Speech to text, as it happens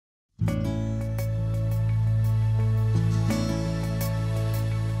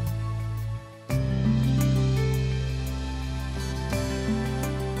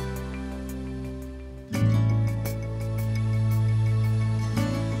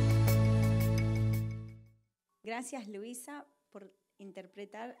Gracias, Luisa, por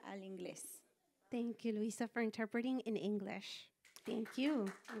interpretar al inglés. Thank you, Luisa, for interpreting in English. Thank you.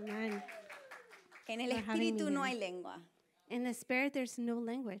 Amen. En el For having espíritu me no here. hay lengua, In the spirit, there's no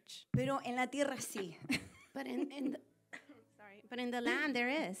language. pero en la tierra sí. But but in the land, there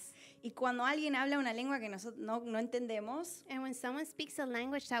is. Y cuando alguien habla una lengua que nosotros no entendemos, And when someone speaks a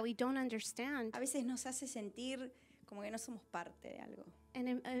language that we don't understand, a veces nos hace sentir como que no somos parte de algo.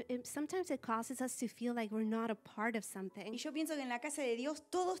 and sometimes it causes us to feel like we're not a part of something. Y yo pienso que en la casa de Dios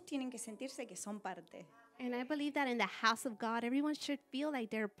todos tienen que sentirse que son parte. And I believe that in the house of God, everyone should feel like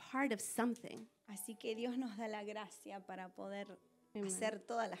they're part of something. Así que Dios nos da la gracia para poder Amen. hacer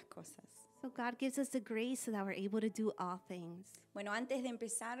todas las cosas. So God gives us the grace so that we're able to do all things. Bueno, antes de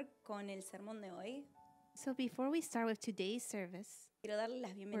empezar con el sermón de hoy, So before we start with today's service, quiero darles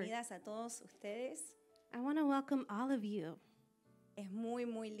las bienvenidas a todos ustedes. I want to welcome all of you. Es muy,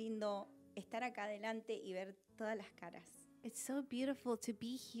 muy lindo estar acá adelante y ver todas las caras. It's so beautiful to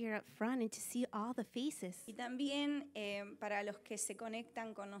be here up front and to see all the faces. Y también para los que se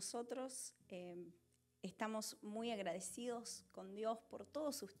conectan con nosotros, estamos muy agradecidos con Dios por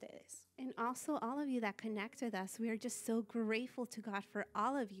todos ustedes. And also all of you that connect with us, we are just so grateful to God for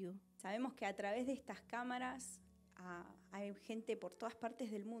all of you. Sabemos que a través de estas cámaras hay gente por todas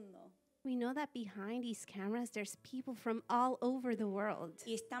partes del mundo. We know that behind these cameras, there's people from all over the world.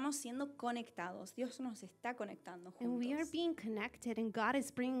 Y estamos siendo conectados. Dios nos está conectando And we are juntos. being connected, and God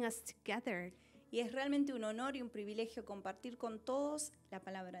is bringing us together. Y es realmente un honor y un privilegio compartir con todos la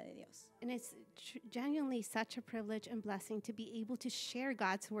palabra de Dios. And it's genuinely such a privilege and blessing to be able to share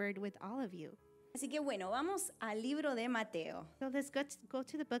God's word with all of you. Así que bueno, vamos al libro de Mateo. So let's go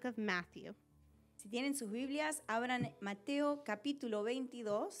to the book of Matthew. Si tienen sus Biblias, abran Mateo capítulo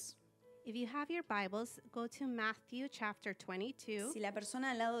 22. If you have your Bibles, go to Matthew chapter 22. Si la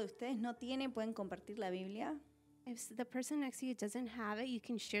persona al lado de ustedes no tiene, pueden compartir la Biblia. If the person next to you doesn't have it, you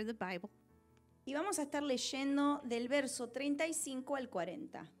can share the Bible. Y vamos a estar leyendo del verso 35 al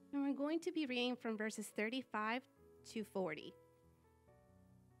 40. And we're going to be reading from verses 35 to 40.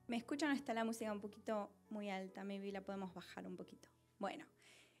 ¿Me escuchan o está la música un poquito muy alta? Maybe la podemos bajar un poquito. Bueno,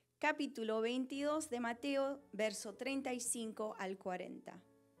 capítulo 22 de Mateo, verso 35 al 40.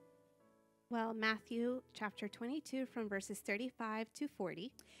 Well, Matthew chapter 22 from verses 35 to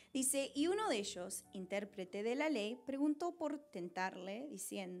 40. Dice, y uno de ellos, intérprete de la ley, preguntó por tentarle,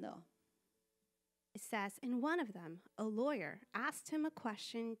 diciendo, It says, and one of them, a lawyer, asked him a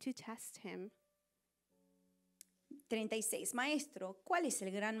question to test him. 36, Maestro, ¿cuál es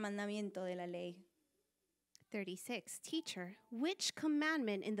el gran mandamiento de la ley? 36, Teacher, which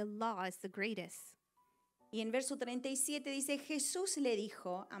commandment in the law is the greatest? Y en verso 37 dice, Jesús le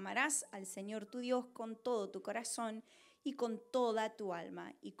dijo, amarás al Señor tu Dios con todo tu corazón y con toda tu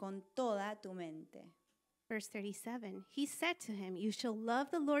alma y con toda tu mente. Verse 37, he said to him, you shall love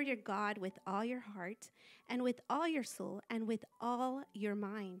the Lord your God with all your heart and with all your soul and with all your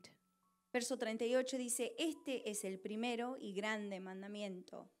mind. Verso 38 dice, este es el primero y grande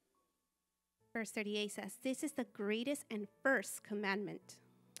mandamiento. Verse 38 says, this is the greatest and first commandment.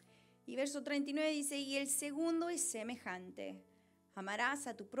 Y verso 39 dice, y el segundo es semejante, amarás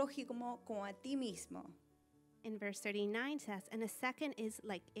a tu prójimo como a ti mismo. And verse 39 says, and the second is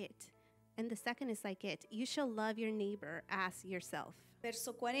like it. And the second is like it. You shall love your neighbor as yourself.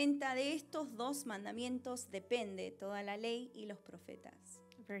 Verso 40, de estos dos mandamientos depende toda la ley y los profetas.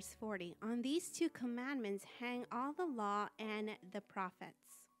 Verse 40, on these two commandments hang all the law and the prophets.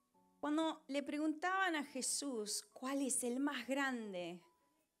 Cuando le preguntaban a Jesús, ¿cuál es el más grande?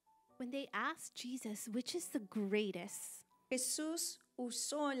 When they asked Jesus, which is the greatest, Jesús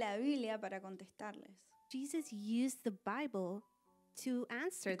usó la Biblia para contestarles. Jesus used the Bible to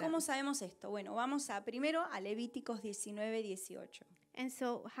answer ¿Y them. cómo sabemos esto? Bueno, vamos primero a Levíticos 19:18. And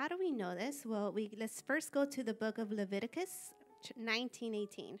so how do we know this? Well, let's first go to the book of Leviticus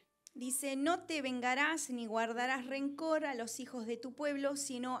 19:18. Dice, no te vengarás ni guardarás rencor a los hijos de tu pueblo,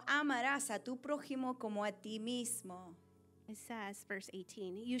 sino amarás a tu prójimo como a ti mismo. It says, verse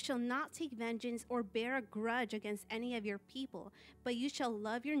 18, you shall not take vengeance or bear a grudge against any of your people, but you shall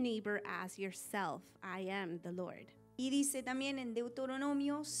love your neighbor as yourself. I am the Lord. Y dice también en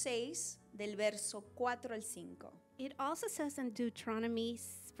Deuteronomio 6, del verso 4 al 5. It also says in Deuteronomy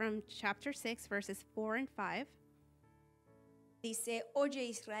from chapter 6, verses 4 and 5, Dice, oye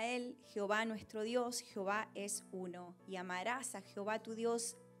Israel, Jehová nuestro Dios, Jehová es uno, y amarás a Jehová tu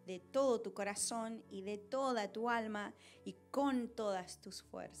Dios de todo tu corazón y de toda tu alma y con todas tus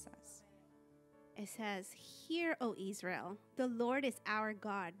fuerzas. It says, "Hear, O Israel, the Lord is our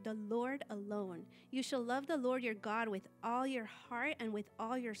God, the Lord alone. You shall love the Lord your God with all your heart and with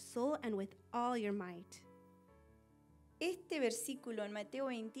all your soul and with all your might." Este versículo en Mateo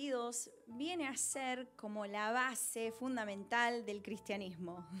 22 viene a ser como la base fundamental del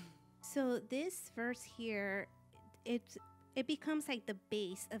cristianismo. So this verse here, it becomes like the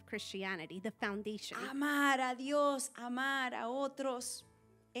base of Christianity, the foundation. Amar a Dios, amar a otros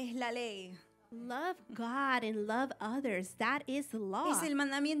es la ley. Love God and love others, that is the law. Es el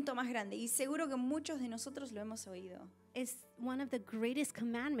mandamiento más grande y seguro que muchos de nosotros lo hemos oído. It's one of the greatest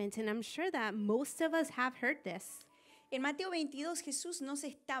commandments, and I'm sure that most of us have heard this. En Mateo 22 Jesús no se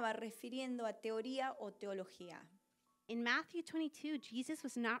estaba refiriendo a teoría o teología. In Matthew 22, Jesus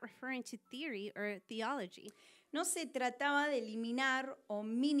was not referring to theory or theology. No se trataba de eliminar o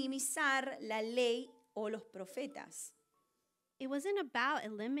minimizar la ley o los profetas, It wasn't about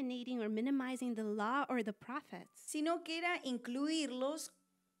eliminating or minimizing the law or the prophets. sino que era incluirlos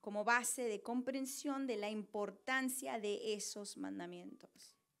como base de comprensión de la importancia de esos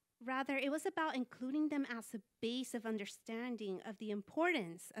mandamientos. Rather, it was about including them as a base of understanding of the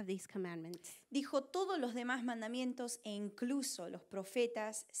importance of these commandments. Dijo, todos los demás mandamientos e incluso los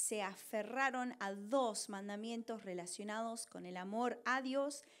profetas se aferraron a dos mandamientos relacionados con el amor a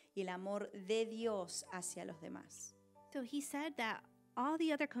Dios y el amor de Dios hacia los demás. So he said that all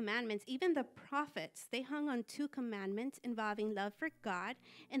the other commandments, even the prophets, they hung on two commandments involving love for God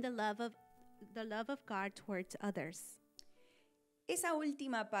and the love of God towards others. Esa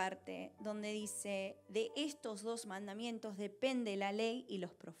última parte donde dice, de estos dos mandamientos depende la ley y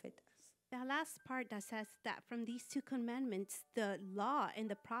los profetas. The last part that says that from these two commandments, the law and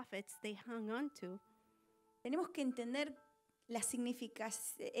the prophets, they hung on to. Tenemos que entender el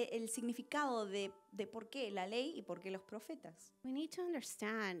significado de por qué la ley y por qué los profetas. We need to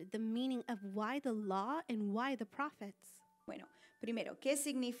understand the meaning of why the law and why the prophets. Bueno, primero, ¿qué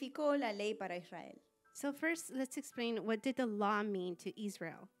significó la ley para Israel? So first, let's explain what did the law mean to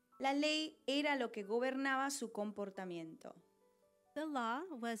Israel. La ley era lo que gobernaba su comportamiento. The law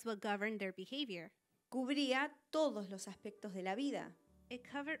was what governed their behavior. Cubría todos los aspectos de la vida. It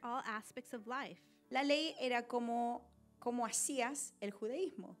covered all aspects of life. La ley era como hacías el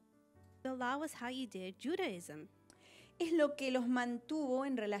judaísmo. The law was how you did Judaism. Es lo que los mantuvo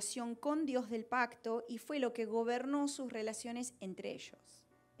en relación con Dios del pacto y fue lo que gobernó sus relaciones entre ellos.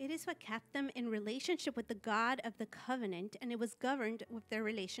 It is what kept them in relationship with the God of the covenant, and it was governed with their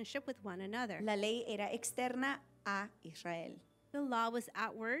relationship with one another. La ley era externa a Israel. The law was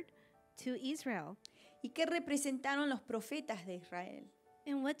outward to Israel. ¿Y qué representaron los profetas de Israel?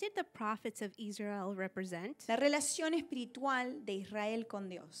 And what did the prophets of Israel represent? La relación espiritual de Israel con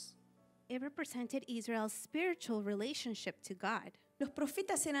Dios. It represented Israel's spiritual relationship to God. Los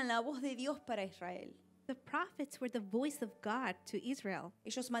profetas eran la voz de Dios para Israel. The prophets were the voice of God to Israel.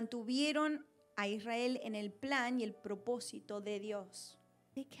 Ellos mantuvieron a Israel en el plan y el propósito de Dios.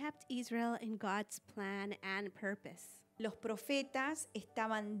 They kept Israel in God's plan and purpose. Los profetas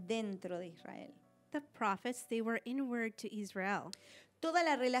estaban dentro de Israel. The prophets, they were inward to Israel. Toda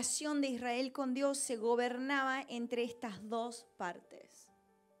la relación de Israel con Dios se gobernaba entre estas dos partes.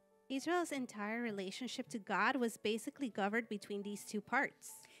 Israel's entire relationship to God was basically governed between these two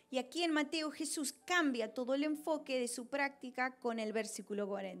parts. Y aquí en Mateo Jesús cambia todo el enfoque de su práctica con el versículo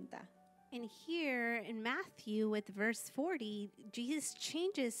 40. And here in Matthew with verse 40, Jesus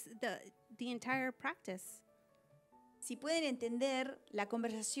changes the entire practice. Si pueden entender la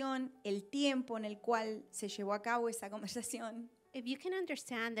conversación, el tiempo en el cual se llevó a cabo esa conversación, If you can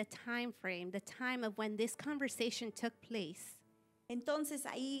understand the time frame, the time of when this conversation took place, entonces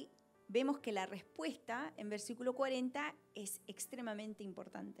ahí vemos que la respuesta en versículo 40 es extremadamente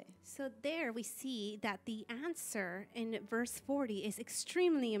importante. so there we see that the answer in verse 40 is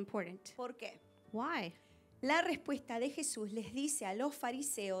extremely important. ¿Por qué? Why? La respuesta de Jesús les dice a los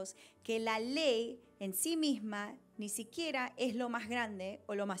fariseos que la ley en sí misma ni siquiera es lo más grande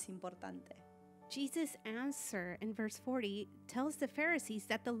o lo más importante. Jesus' answer in verse 40 tells the Pharisees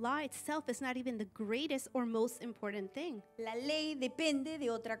that the law itself is not even the greatest or most important thing. La ley depende de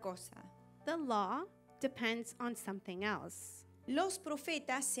otra cosa. The law depends on something else. Los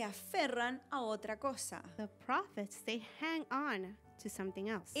profetas se aferran a otra cosa. The prophets, they hang on to something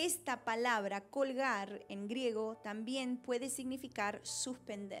else. Esta palabra colgar en griego también puede significar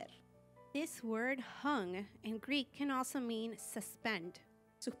suspender. This word hung in Greek can also mean suspend.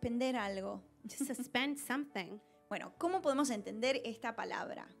 Suspender algo. To suspend something. Bueno, ¿cómo podemos entender esta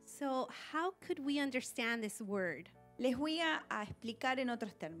palabra? So how could we understand this word? Les voy a explicar en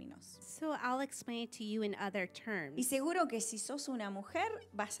otros términos. So I'll explain it to you in other terms. Y seguro que si sos una mujer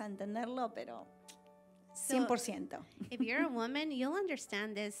vas a entenderlo, pero So 100%. if you're a woman, you'll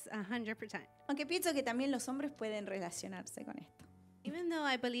understand this 100%. Aunque pienso que también los hombres pueden relacionarse con esto. Even though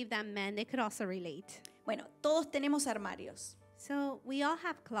I believe that men, they could also relate. Bueno, todos tenemos armarios. So we all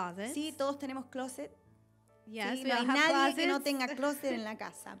have closets. Sí, todos tenemos closet. Yes, Sí, we no all hay have nadie que closets. no tenga closet en la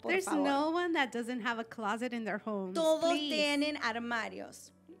casa, por There's favor. no one that doesn't have a closet in their home. Todos Please. tienen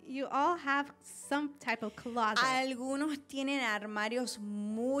armarios. You all have some type of closet. Algunos tienen armarios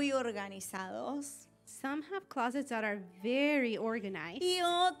muy organizados Some have closets that are very organized. y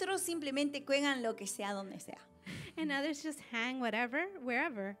otros simplemente cuelgan lo que sea donde sea. And others just hang whatever,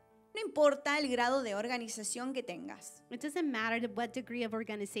 wherever. No importa el grado de organización que tengas. It doesn't matter what degree of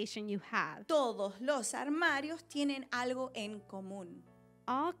organization you have. Todos los armarios tienen algo en común.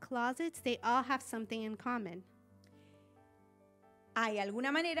 All closets, they all have something in common. Hay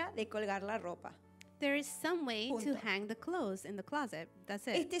alguna manera de colgar la ropa. There is some way to Punto. hang the clothes in the closet. That's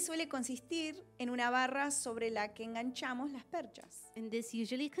it. Este suele consistir en una barra sobre la que enganchamos las perchas. And this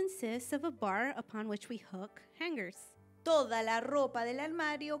usually consists of a bar upon which we hook hangers. Toda la ropa del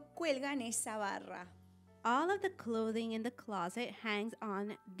armario cuelga en esa barra. All of the clothing in the closet hangs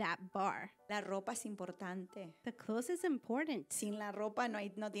on that bar. La ropa es importante. The clothes is important. Sin la ropa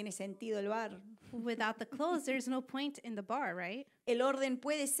no tiene sentido el bar. Without the clothes, there's no point in the bar, right? El orden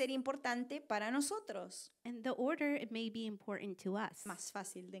puede ser importante para nosotros. And the order, it may be important to us. Más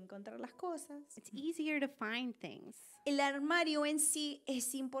fácil de encontrar las cosas. It's easier to find things. El armario en sí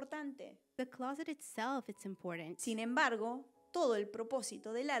es importante. The closet itself, it's important. Sin embargo, todo el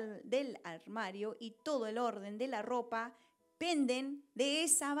propósito del armario y todo el orden de la ropa penden de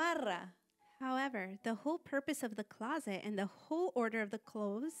esa barra. However, the whole purpose of the closet and the whole order of the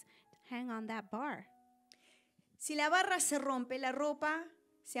clothes hang on that bar. Si la barra se rompe, la ropa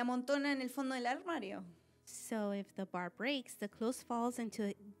se amontona en el fondo del armario. So if the bar breaks, the clothes falls into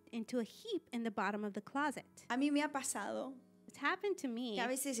a heap in the bottom of the closet. A mí me ha pasado It's happened to me que a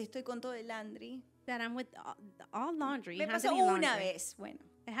veces estoy con todo el laundry. that I'm with all laundry. Me It has pasó to be una laundry. vez, bueno,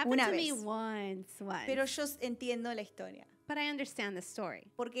 It happened una to me vez. once. Pero yo entiendo la historia. But I understand the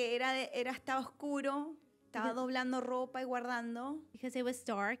story. Porque estaba oscuro, estaba doblando ropa y guardando. Because it was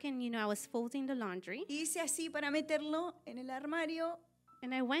dark and, I was folding the laundry. Y hice así para meterlo en el armario.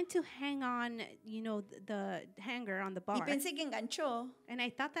 And I went to hang on, the hanger on the Y bar. pensé que enganchó. And I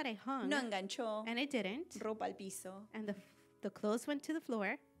thought that I hung. No enganchó. And it didn't. Ropa al piso. And the clothes went to the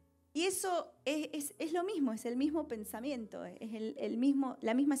floor. Y eso es lo mismo, es el mismo pensamiento, es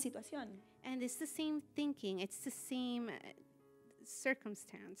la misma situación. And it's the same thinking. It's the same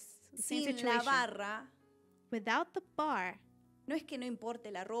circumstance. The same Sin situation. la barra, Without the bar, no es que no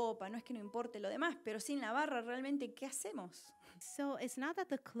importe la ropa, no es que no importe lo demás, pero sin la barra realmente, ¿qué hacemos? so it's not that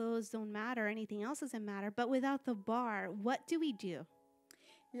the clothes don't matter, anything else doesn't matter, but without the bar, what do we do?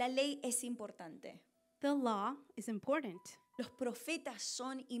 La ley es importante. The law is important. Los profetas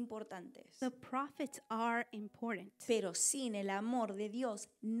son importantes. The prophets are important. Pero sin el amor de Dios,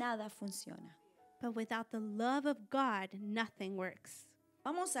 nada funciona. But without the love of God, nothing works.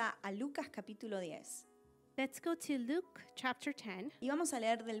 Vamos a Lucas capítulo 10 Let's go to Luke chapter 10, y vamos a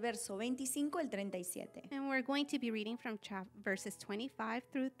leer del verso 25 al 37. and we're going to be reading from verses 25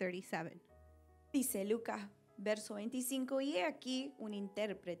 through 37. Dice Lucas, verso 25, y he aquí un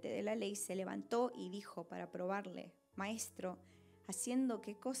intérprete de la ley se levantó y dijo para probarle, Maestro, ¿haciendo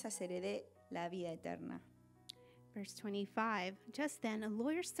qué cosas heredé la vida eterna? Verse 25, just then a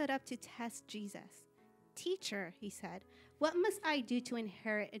lawyer stood up to test Jesus. Teacher, he said, what must I do to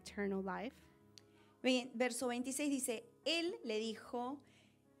inherit eternal life? Verso 26 dice, él le dijo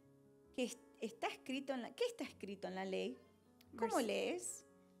que está escrito ¿qué está escrito en la ley? ¿Cómo lees?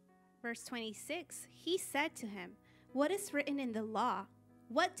 Verse 26, he said to him, what is written in the law?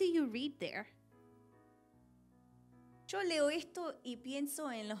 What do you read there? Yo leo esto y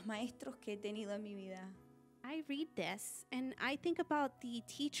pienso en los maestros que he tenido en mi vida. I read this and I think about the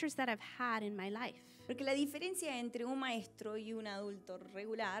teachers that I've had in my life. Porque la diferencia entre un maestro y un adulto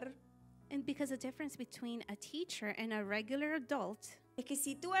regular And because the difference between a teacher and a regular adult es que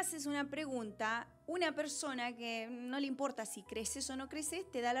si tú haces una pregunta, una persona que no le importa si creces o no creces,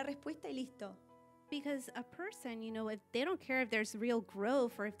 te da la respuesta y listo. because a person, if they don't care if there's real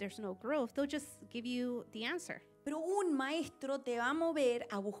growth or if there's no growth, they'll just give you the answer. Pero un maestro te va a mover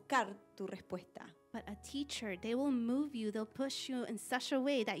a buscar tu respuesta. But a teacher, they will move you, they'll push you in such a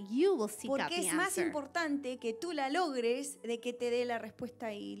way that you will seek out Porque the es más answer. importante que tú la logres de que te dé la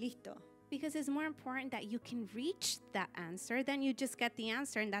respuesta y listo. Because it's more important that you can reach that answer than you just get the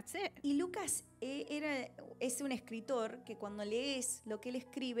answer and that's it. Y Lucas es un escritor que cuando lees lo que él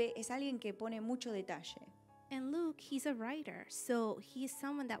escribe es alguien que pone mucho detalle. And Luke, he's a writer. So he's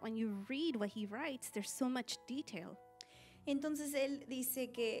someone that when you read what he writes, there's so much detail. Entonces él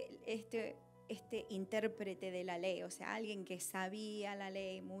dice que este intérprete de la ley, o sea, alguien que sabía la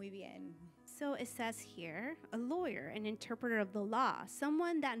ley muy bien. So it says here, a lawyer, an interpreter of the law,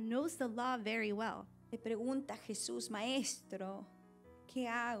 someone that knows the law very well. Le pregunta a Jesús, maestro, ¿qué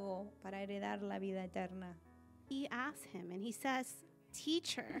hago para heredar la vida eterna? He asks him and he says,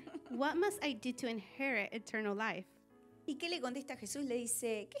 Teacher, what must I do to inherit eternal life? ¿Y qué le contesta Jesús? Le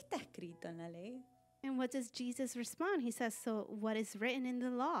dice, ¿qué está escrito en la ley? And what does Jesus respond? He says, so what is written in the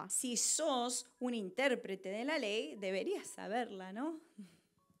law? Si sos un intérprete de la ley, deberías saberla, ¿no?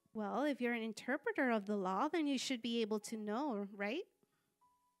 Well, if you're an interpreter of the law, then you should be able to know, right?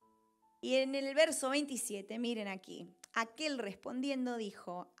 Y en el verso 27, miren aquí, aquel respondiendo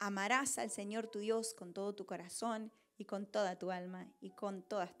dijo, amarás al Señor tu Dios con todo tu corazón y con toda tu alma y con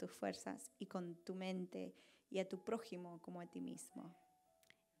todas tus fuerzas y con tu mente y a tu prójimo como a ti mismo.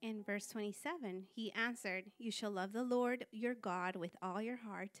 In verse 27, he answered, you shall love the Lord your God with all your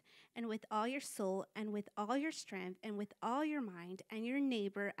heart and with all your soul and with all your strength and with all your mind and your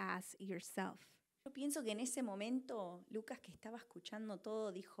neighbor as yourself. Yo pienso que en ese momento Lucas, que estaba escuchando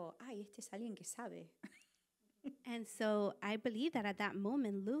todo, dijo, ay, este es alguien que sabe. And so I believe that at that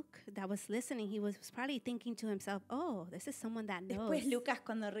moment, Luke, that was listening, he was probably thinking to himself, oh, this is someone that knows. Después Lucas,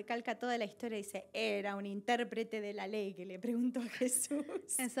 cuando recalca toda la historia, dice, era un intérprete de la ley que le preguntó a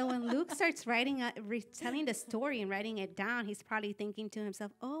Jesús. And so when Luke starts telling the story and writing it down, he's probably thinking to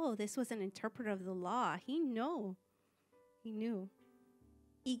himself, oh, this was an interpreter of the law. He knew.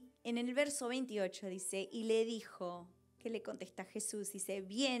 Y en el verso 28 dice, y le dijo, ¿qué le contesta Jesús? Dice,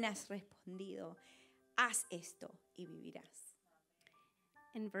 bien has respondido. Haz esto y vivirás.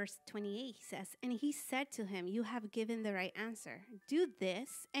 In verse 28, he says, and he said to him, you have given the right answer. Do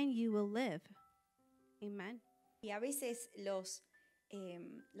this and you will live. Amen. Y a veces los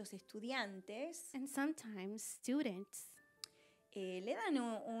estudiantes And sometimes students, le dan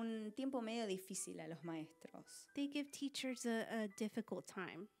un tiempo medio difícil a los maestros. they give teachers a difficult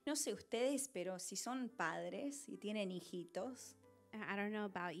time. No sé ustedes, pero si son padres y tienen hijitos, I don't know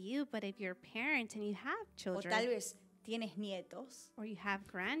about you, but if you're a parent and you have o children, tal vez tienes nietos, or you have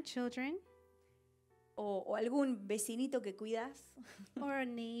grandchildren, o algún vecinito que cuidas, or a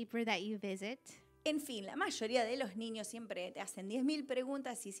neighbor that you visit, en fin, la mayoría de los niños siempre te hacen 10.000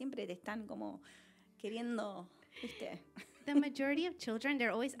 preguntas y siempre te están como queriendo, ¿viste? the majority of children,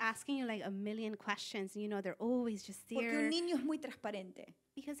 they're always asking you like a million questions. You know, they're always just Porque there. un niño es muy transparente.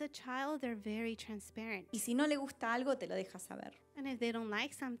 Because a child, they're very transparent. Y si no le gusta algo, te lo deja saber. And if they don't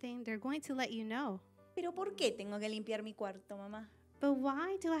like something, they're going to let you know. ¿Pero por qué tengo que limpiar mi cuarto, mamá? But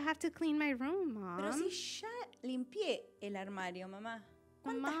why do I have to clean my room, Mom? Pero si ya limpié el armario, mamá.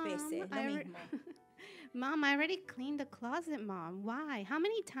 ¿Cuántas Mom, veces? Lo mismo. Mom, I already cleaned the closet, Mom. Why? How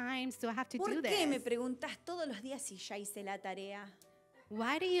many times do I have to do ¿Por this? qué me preguntas todos los días si ya hice la tarea?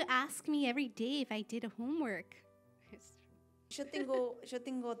 Why do you ask me every day if I did homework? Yo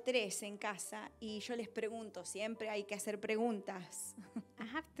tengo 3 en casa y yo les pregunto, siempre hay que hacer preguntas. I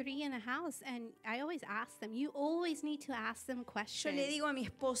have 3 in the house, and I always ask them. You always need to ask them Yo questions. le digo a mi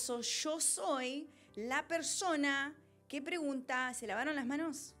esposo, yo soy la persona que pregunta, ¿se lavaron las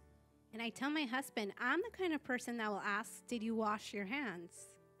manos? And I tell my husband, I'm the kind of person that will ask, did you wash your hands?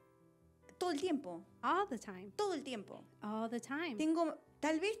 Todo el tiempo, All the time. todo el tiempo. All the time.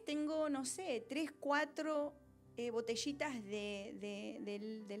 Tal vez tengo, no sé, 3, 4 botellitas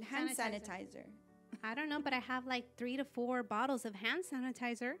del hand sanitizer. I don't know, but I have like 3 to 4 bottles of hand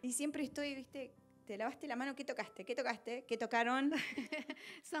sanitizer. Y siempre estoy, ¿viste? ¿Te lavaste la mano? ¿Qué tocaste? ¿Qué tocaste? ¿Qué tocaron?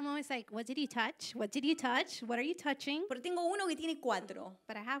 So I'm always like, what did you touch? What did you touch? What are you touching? Porque tengo uno que tiene 4.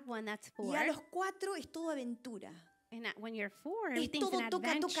 But I have one that's 4. Y a los 4 es todo aventura. And when you're 4, Es everything's todo an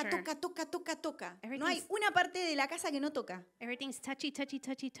toca, adventure. toca. No hay Everything's- una parte de la casa que no toca. Everything's touching.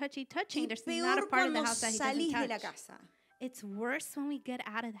 Y There's not a peor part of the cuando house that he salís doesn't de la touch. casa. It's worse when we get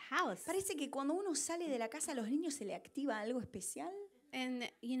out of the house. Parece que cuando uno sale de la casa a los niños se le activa algo especial. And,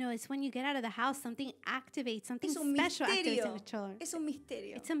 you know, it's when you get out of the house, something activates, something Es un special activates in misterio. the children. Es un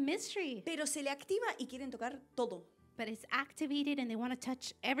misterio. It's a mystery, Pero se le activa y quieren tocar todo. but it's activated and they want to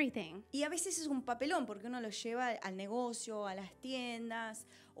touch everything. Y a veces es un papelón porque uno los lleva al negocio, a las tiendas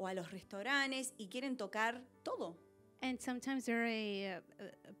o a los restaurantes y quieren tocar todo. And sometimes they're a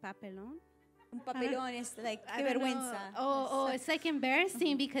papelón. Un papelón es like, I qué don't know. vergüenza. Oh, it's like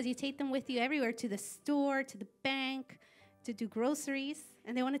embarrassing because you take them with you everywhere, to the store, to the bank, to do groceries,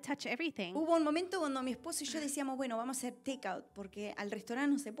 and they want to touch everything. Hubo un momento cuando mi esposo y yo decíamos, bueno, vamos a hacer takeout porque al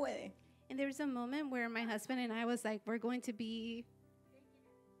restaurante no se puede. And there was a moment where my husband and I was like, we're going to do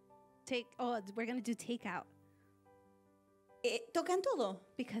takeout. Tocan todo.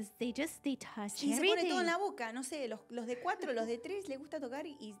 Because they touch Y se pone todo en everything. la boca. No sé, los de 4, los de 3 les gusta tocar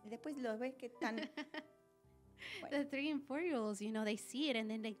y después los ves que están... The 3 and 4-year-olds, you know, they see it and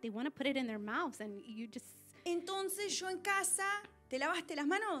then they want to put it in their mouths and you just... Entonces yo en casa, ¿te lavaste las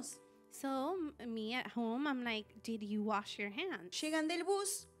manos? So me at home, I'm like, did you wash your hands? Llegan del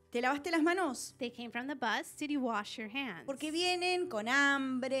bus, ¿te lavaste las manos? They came from the bus, did you wash your hands? Porque vienen con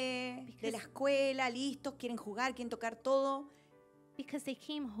hambre, de la escuela, listos, quieren jugar, quieren tocar todo. Because they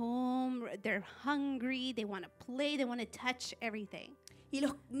came home, they're hungry, they want to play, they want to touch everything. Y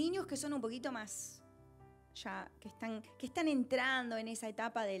los niños que son un poquito más, ya, que están entrando en esa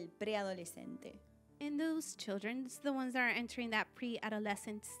etapa del preadolescente. And those children, the ones that are entering that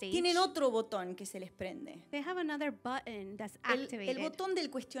pre-adolescent stage, Tienen otro botón que se les prende. they have another button that's El activated. botón del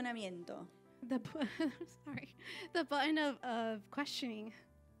cuestionamiento The button of questioning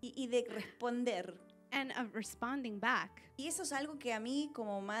y de responder. and of responding back. Y eso es algo que a mí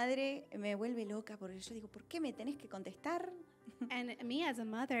como madre me vuelve loca porque yo digo, ¿por qué me tenés que contestar? And me as a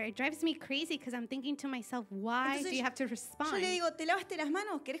mother, it drives me crazy because I'm thinking to myself, why Entonces, do you have to Yo respond? le digo, ¿te lavaste las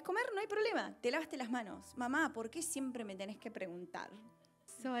manos? ¿Querés comer? No hay problema. Te lavaste las manos. Mamá, ¿por qué siempre me tenés que preguntar?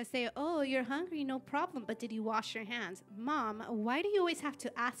 So I say, oh, you're hungry, no problem, but did you wash your hands? Mom, why do you always have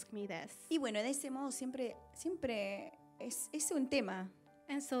to ask me this? Y bueno, de ese modo siempre es un tema.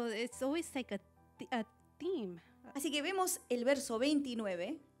 And so it's always like a theme. Así que vemos el verso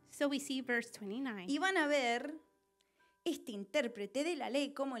 29 So we see verse 29. y van a ver este intérprete de la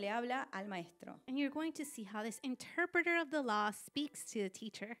ley cómo le habla al maestro. And you're going to see how this interpreter of the law speaks to the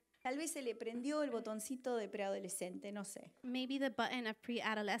teacher. Tal vez se le prendió el botoncito de preadolescente, no sé. Maybe the button of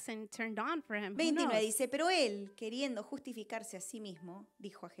pre-adolescent turned on for him. Who 29 knows? dice, pero él, queriendo justificarse a sí mismo,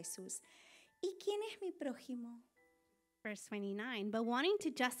 dijo a Jesús, ¿y quién es mi prójimo? Verse 29. But wanting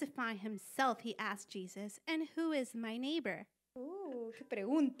to justify himself, he asked Jesus, and who is my neighbor? ¡Qué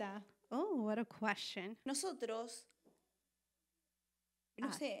pregunta! Oh, what a question. Nosotros,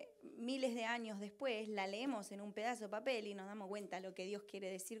 no sé, miles de años después, la leemos en un pedazo de papel y nos damos cuenta de lo que Dios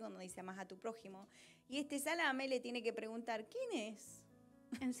quiere decir cuando dice amás a tu prójimo. Y este salame le tiene que preguntar, ¿quién es?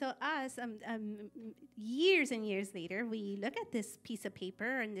 And so us, years and years later, we look at this piece of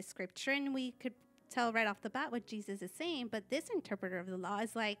paper and the scripture and we could tell right off the bat what Jesus is saying. But this interpreter of the law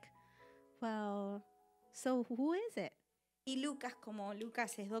is like, well, so who is it? Y Lucas, como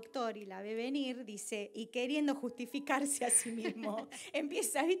Lucas es doctor y la ve venir, dice, y queriendo justificarse a sí mismo,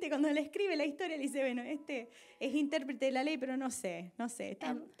 empieza, ¿viste? Cuando le escribe la historia, le dice, bueno, este es intérprete de la ley, pero no sé,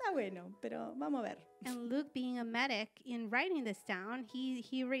 está bueno, pero vamos a ver. And Luke, being a medic, in writing this down,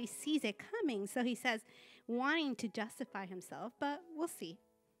 he already sees it coming. So he says, wanting to justify himself, but we'll see.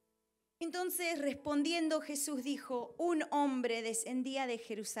 Entonces, respondiendo, Jesús dijo, un hombre descendía de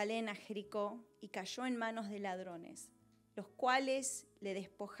Jerusalén a Jericó y cayó en manos de ladrones, los cuales le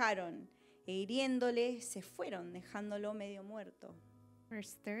despojaron e hiriéndole se fueron, dejándolo medio muerto.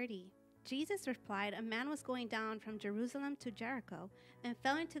 Verse 30. Jesus replied, a man was going down from Jerusalem to Jericho and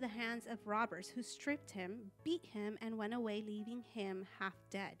fell into the hands of robbers who stripped him, beat him, and went away, leaving him half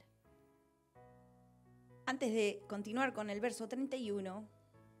dead. Antes de continuar con el verso 31,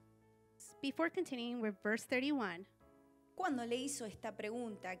 Before continuing with verse 31, cuando le hizo esta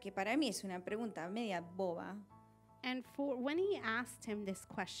pregunta, que para mí es una pregunta media boba, and for when he asked him this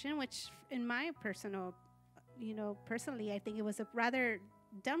question, which in my personally, I think it was a rather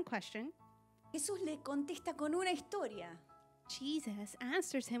dumb question, Jesús le contesta con una historia. Jesus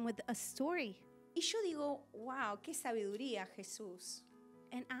answers him with a story. Y yo digo, wow, qué sabiduría Jesús.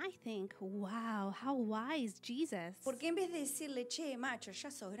 And I think, wow, how wise Jesus. Porque en vez de decirle, che, macho, ya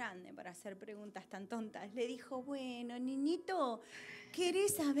sos grande para hacer preguntas tan tontas, le dijo, bueno, niñito,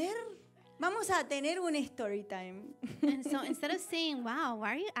 ¿querés saber? Vamos a tener un story time. And so instead of saying, wow,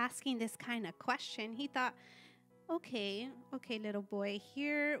 why are you asking this kind of question? He thought, okay, little boy,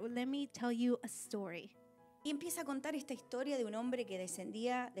 here, let me tell you a story. Y empieza a contar esta historia de un hombre que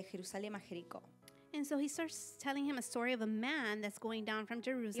descendía de Jerusalén a Jericó. And so he starts telling him a story of a man that's going down from Y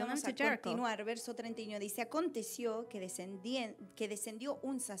Jerusalem vamos to a Jericho. continuar, verso 31 dice, aconteció que descendió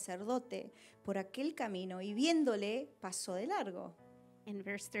un sacerdote por aquel camino y viéndole pasó de largo. In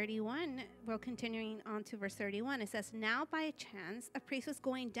verse 31, we're continuing on to verse 31. It says, now by a chance, a priest was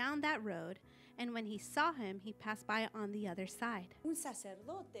going down that road, and when he saw him, he passed by on the other side. Un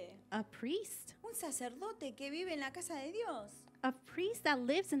sacerdote. A priest? Un sacerdote que vive en la casa de Dios. A priest that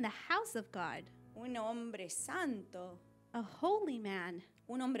lives in the house of God. Un hombre santo. a holy man,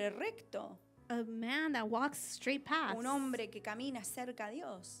 un hombre recto, a man that walks straight paths, un hombre que camina cerca a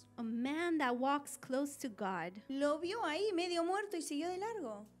Dios. a man that walks close to God. Lo vio ahí medio muerto y siguió de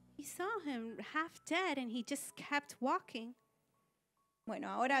largo. He saw him half dead and he just kept walking. Bueno,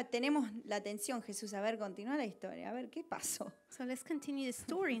 ahora tenemos la atención, Jesús. A ver, continúa la historia. A ver, ¿qué pasó? So let's continue the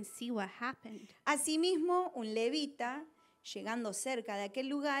story and see what happened. Asimismo, un levita, llegando cerca de aquel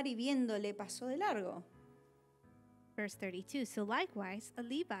lugar y viéndole, pasó de largo. Verse 32, so likewise, a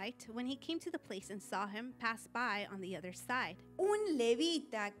Levite, when he came to the place and saw him, passed by on the other side. Un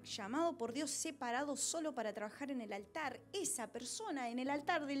levita llamado por Dios, separado solo para trabajar en el altar. Esa persona en el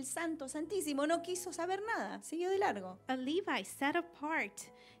altar del Santo Santísimo no quiso saber nada, siguió de largo. A Levite set apart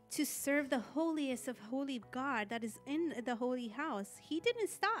to serve the holiest of holy God that is in the holy house. He didn't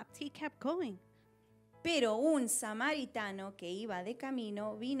stop, he kept going. Pero un samaritano que iba de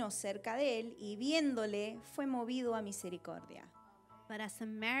camino vino cerca de él y viéndole fue movido a misericordia. But a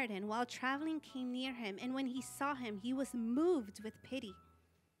Samaritan, while traveling, came near him, and when he saw him, he was moved with pity.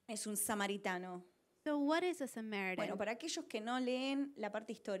 Es un samaritano. So what is a Samaritan? Bueno, para aquellos que no leen la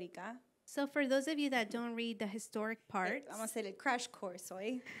parte histórica, So for those of you that don't read the historic parts, vamos a hacer el crash course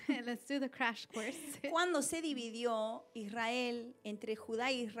hoy. let's do the crash course. Cuando se dividió Israel entre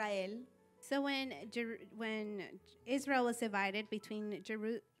Judá e Israel, So when Israel was divided between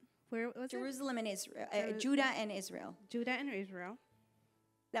Jerusalem and Israel, Judah and Israel. Judah and Israel,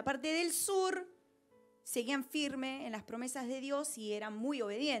 La parte del sur seguían firme en las promesas de Dios y eran muy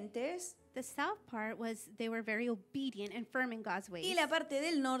obedientes. the south part was they were very obedient and firm in God's ways. Y la parte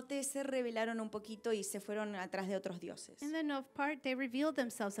del norte se rebelaron un poquito y se fueron atrás de otros dioses. In the north part, they revealed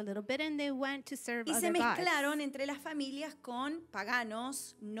themselves a little bit and they went to serve Y se other gods. mezclaron entre las familias con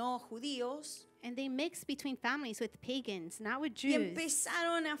paganos, no judíos. And they mixed between families with pagans, not with Y Jews.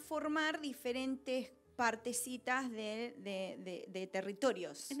 empezaron a formar diferentes partecitas de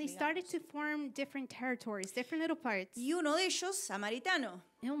territorios. And they digamos. started to form different territories, different little parts. Y uno de ellos, samaritano.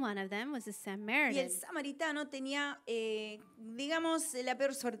 And one of them was a Y Samaritan. el samaritano tenía, digamos, la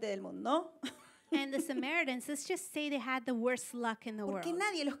peor suerte del mundo. And the Samaritans, let's just say they had the worst luck in the Porque world.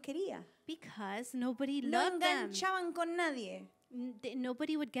 nadie los quería. Because nobody No loved them. enganchaban con nadie.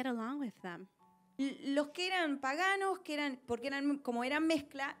 Nobody would get along with them. Los que eran paganos, porque como eran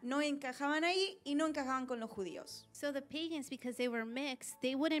mezcla, no encajaban ahí y no encajaban con los judíos. So the pagans, because they were mixed,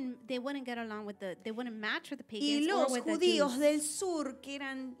 they wouldn't get along with they wouldn't match with the Y pagans or los with the judíos Jews. del sur, que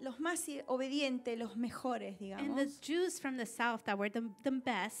eran los más obedientes, los mejores, And the digamos, Jews from the south that were the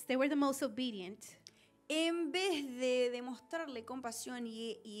best, they were the most obedient. en vez de demostrarle compasión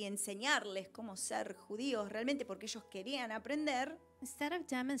y enseñarles cómo ser judíos realmente, porque ellos querían aprender, Instead of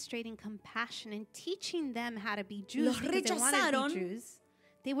demonstrating compassion and teaching them how to be Jews los because they wanted to rechazaron be Jews,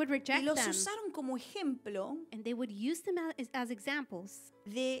 they would y reject los them usaron como ejemplo and they would use them as examples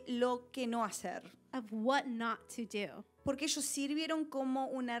de lo que no hacer. of what not to do Porque ellos sirvieron como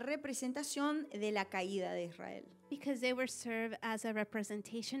una representación de la caída de Israel. because they were served as a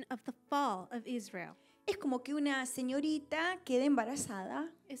representation of the fall of Israel. Es como que una señorita queda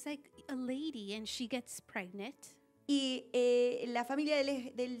embarazada It's like a lady and she gets pregnant y la familia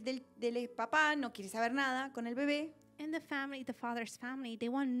del papá no quiere saber nada con el bebé and the father's family, they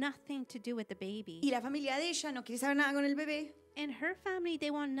want nothing to do with the baby. y la familia de ella no quiere saber nada con el bebé And her family, they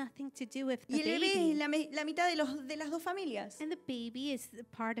want nothing to do with y the el bebé baby. es la mitad de las dos familias And the baby is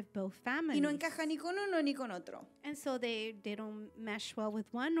part of both y families. no encaja ni con uno ni con otro. And so they don't mesh well with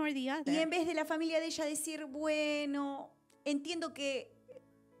one or the other. Y en vez de la familia de ella decir, bueno, entiendo que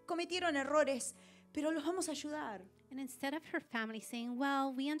cometieron errores, pero los vamos a ayudar. And instead of her family saying,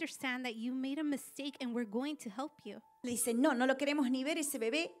 well, we understand that you made a mistake and we're going to help you. Le dicen, no lo queremos ni ver, ese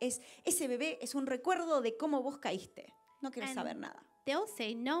bebé es un recuerdo de cómo vos caíste. No quiero And saber nada. They'll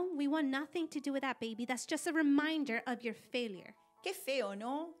say, no, we want nothing to do with that baby. That's just a reminder of your failure. Qué feo,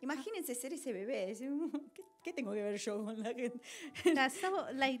 ¿no? Imagínense ser ese bebé. Decir, ¿qué tengo que ver yo con la gente?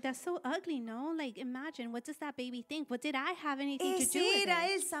 That's so ugly, no? Like, imagine, what does that baby think? What did I have anything to do Ese with era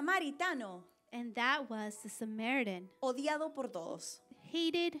it? el samaritano, And that was the Samaritan, odiado por todos.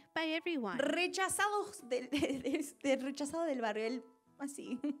 hated by everyone, Rechazado del barrio, él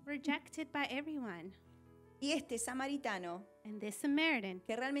así. rejected by everyone. Y este samaritano, And this Samaritan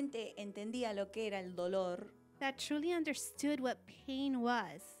que realmente entendía lo que era el dolor, that truly understood what pain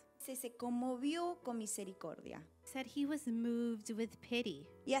was, se conmovió con misericordia. said he was moved with pity.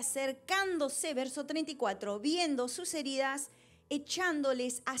 Y acercándose, verso 34, viendo sus heridas,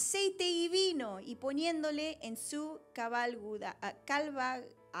 echándoles aceite y vino y poniéndole en su cabalgadura,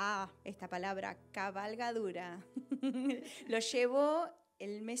 lo llevó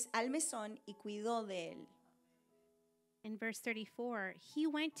al mesón y cuidó de él. In verse 34, he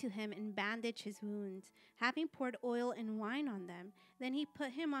went to him and bandaged his wounds, having poured oil and wine on them. Then he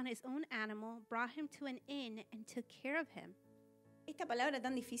put him on his own animal, brought him to an inn, and took care of him. Esta palabra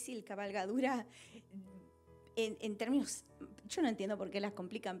tan difícil, cabalgadura, en términos, yo no entiendo por qué las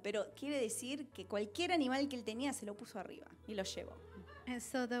complican, pero quiere decir que cualquier animal que él tenía se lo puso arriba y lo llevó. And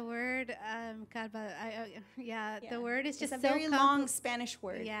so the word, the word is just It's a very long Spanish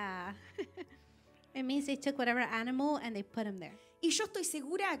word. Yeah. It means they took whatever animal and they put him there. Y yo estoy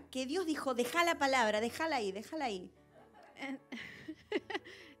segura que Dios dijo, deja la palabra, déjala ahí, déjala ahí.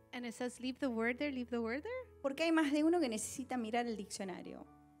 And it says, leave the word there, leave the word there. Porque hay más de uno que necesita mirar el diccionario.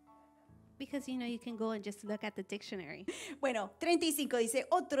 Because, you can go and just look at the dictionary. Bueno, 35 dice,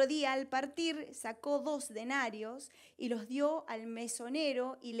 otro día al partir sacó 2 denarios y los dio al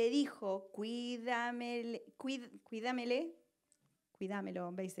mesonero y le dijo, cuídamelo,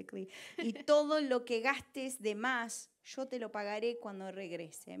 basically, y todo lo que gastes de más, yo te lo pagaré cuando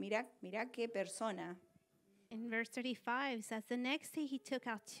regrese. Mira qué persona. In verse 35, it says, the next day he took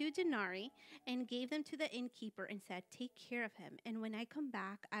out 2 denarii and gave them to the innkeeper and said, take care of him, and when I come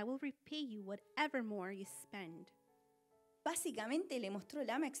back, I will repay you whatever more you spend. Básicamente le mostró el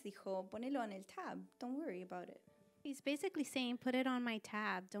Amex, dijo, ponelo en el tab, don't worry about it. He's basically saying, put it on my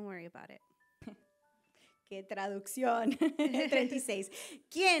tab, don't worry about it. ¡Qué traducción! 36.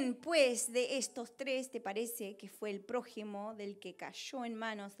 ¿Quién, pues, de estos 3 te parece que fue el prójimo del que cayó en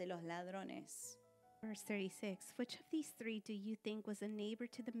manos de los ladrones? Verse 36, which of these 3 do you think was a neighbor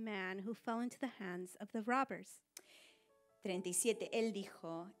to the man who fell into the hands of the robbers? 37. Él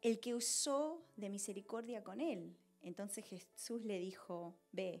dijo, el que usó de misericordia con él. Entonces Jesús le dijo,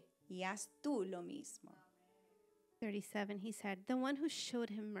 ve y haz tú lo mismo. 37, he said, the one who showed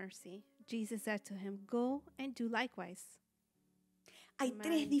him mercy. Jesus said to him, go and do likewise. Hay Amen.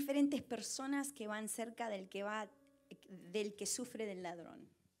 3 diferentes personas que van cerca del que sufre del ladrón,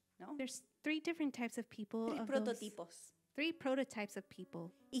 ¿no? There's 3 different types of people. 3 prototipos. 3 prototypes of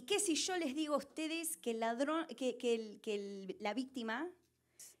people. ¿Y qué si yo les digo a ustedes que el ladrón, la víctima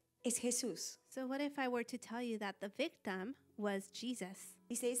es Jesús? So what if I were to tell you that the victim was Jesus?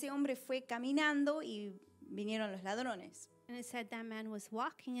 Dice, ese hombre fue caminando y vinieron los ladrones. And it said that man was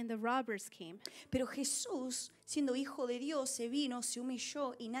walking and the robbers came. Pero Jesús, siendo hijo de Dios, se vino, se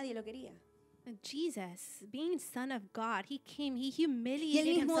humilló y nadie lo quería. And Jesus, being son of God, he came, he Y el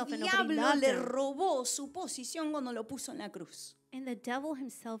humiliated mismo himself and nobody diablo loved le him. robó su posición cuando lo puso en la cruz. And the devil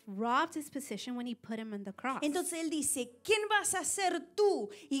himself robbed his position when he put him on the cross. Entonces él dice, ¿quién vas a ser tú,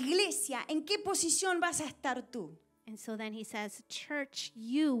 iglesia? ¿En qué posición vas a estar tú? And so then he says, church,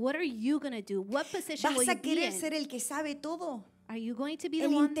 you, what are you going to do? What position will ¿Vas you a be querer in? ser el que sabe todo? Are you going to be the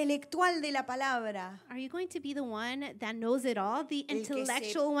El one? intelectual de la palabra. Are you going to be the one that knows it all? The El que se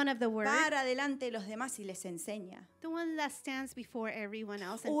intellectual one of the word? para delante de los demás y les enseña. The one that stands before everyone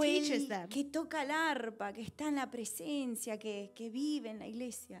else and O teaches el them? que toca el arpa, que está en la presencia, que vive en la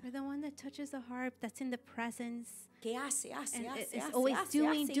iglesia. Or the one that touches the harp, that's in the presence, Que hace, and hace, is hace, always hace,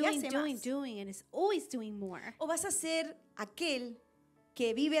 doing, hace, y doing, hace doing, más. doing, and is always doing more. O vas a ser aquel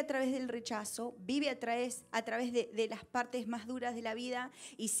que vive a través del rechazo, vive a través de las partes más duras de la vida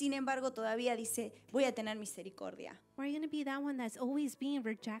y sin embargo todavía dice, voy a tener misericordia. Or are you going to be that one that's always being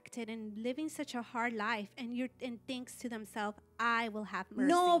rejected and living such a hard life and thinks to themselves, I will have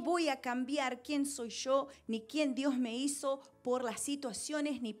mercy. No voy a cambiar quién soy yo, ni quién Dios me hizo por las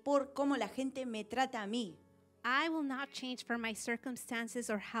situaciones, ni por cómo la gente me trata a mí. I will not change for my circumstances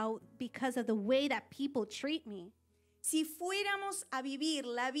or how because of the way that people treat me. Si fuéramos a vivir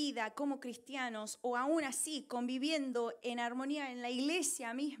la vida como cristianos o aún así conviviendo en armonía en la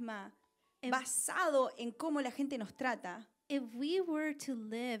iglesia misma, basado en cómo la gente nos trata, If we were to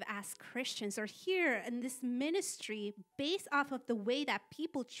live as Christians or here in this ministry based off of the way that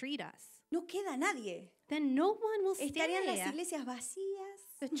people treat us, no queda nadie. then no one will Estarían las stay. iglesias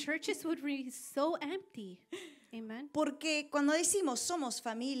vacías. The churches would be so empty. Amen. Porque cuando decimos somos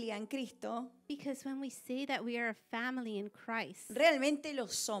familia en Cristo, Because when we say that we are a family in Christ, realmente lo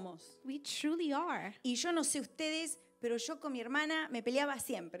somos. we truly are. Y yo no sé ustedes, pero yo con mi hermana me peleaba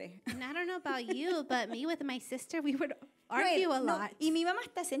siempre. And I don't know about you, but me with my sister, we would argue a No, lot. y mi mamá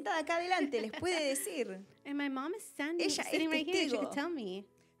está sentada acá adelante, les puede decir. And my mom is Ella es sitting right here. She testigo. could tell me.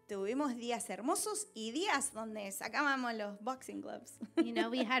 Tuvimos días hermosos y días donde sacábamos los boxing gloves. You know,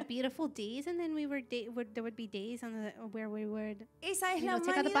 we had beautiful days, and then there would be days where we would Esa es la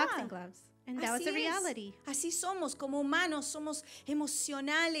take out the boxing humanidad. gloves. And that was Así the es. reality. Así somos como humanos, somos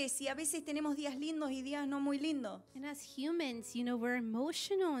emocionales y a veces tenemos días lindos y días no muy lindos. And as humans, we're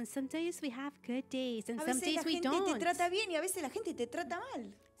emotional, and some days we have good days, and A some veces la days we gente te don't. trata bien y a veces la gente te trata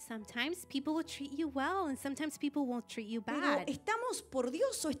mal. Sometimes people will treat you well, and sometimes people won't treat you Pero bad. ¿estamos por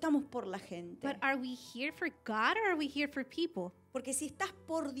Dios o estamos por la gente? But are we here for God or are we here for people? Porque si estás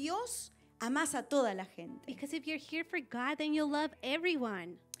por Dios, amás a toda la gente. Because if you're here for God, then you'll love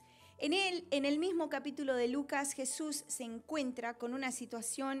everyone. En el mismo capítulo de Lucas, Jesús se encuentra con una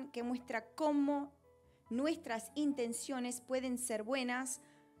situación que muestra cómo nuestras intenciones pueden ser buenas,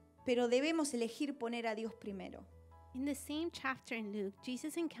 pero debemos elegir poner a Dios primero. In the same chapter in Luke,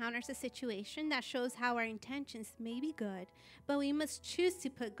 Jesus encounters a situation that shows how our intentions may be good, but we must choose to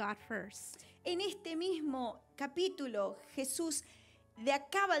put God first. En este mismo capítulo, Jesús le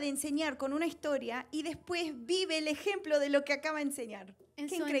acaba de enseñar con una historia y después vive el ejemplo de lo que acaba de enseñar. And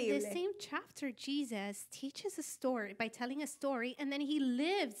Qué so in increíble. the same chapter, Jesus teaches a story by telling a story, and then he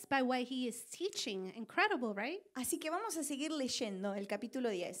lives by what he is teaching. Incredible, right? Así que vamos a seguir leyendo el capítulo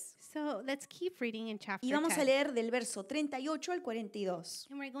 10. So let's keep reading in chapter Y vamos a 10. leer del verso 38 al 42.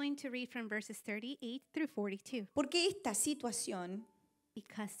 And we're going to read from verses 38 through 42. Porque esta situación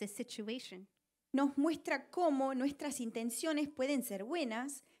Because the situation nos muestra cómo nuestras intenciones pueden ser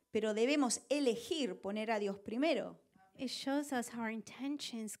buenas, pero debemos elegir poner a Dios primero. it shows us how our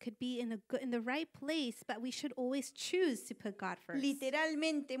intentions could be in the right place, but we should always choose to put God first.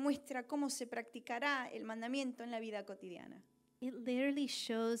 Literalmente muestra cómo se practicará el mandamiento en la vida cotidiana. It literally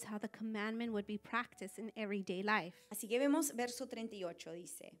shows how the commandment would be practiced in everyday life. Así que vemos verso 38,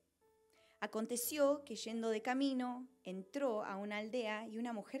 dice: Aconteció que yendo de camino, entró a una aldea y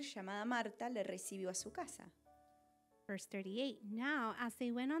una mujer llamada Marta le recibió a su casa. Verse 38, now as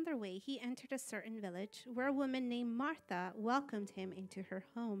they went on their way, he entered a certain village where a woman named Martha welcomed him into her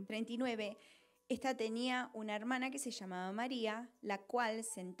home. 39. Esta tenía una hermana que se llamaba María, la cual,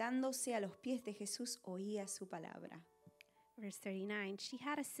 sentándose a los pies de Jesús, oía su palabra. Verse 39, she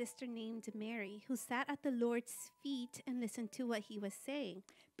had a sister named Mary who sat at the Lord's feet and listened to what he was saying.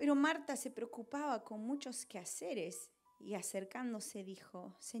 Pero Marta se preocupaba con muchos quehaceres y acercándose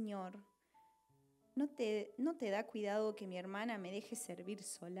dijo: Señor, ¿no te da cuidado que mi hermana me deje servir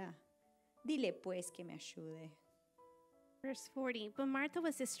sola? Dile pues que me ayude. Verse 40, but Martha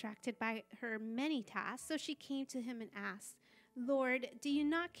was distracted by her many tasks, so she came to him and asked, Lord, do you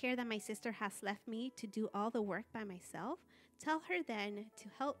not care that my sister has left me to do all the work by myself? Tell her then to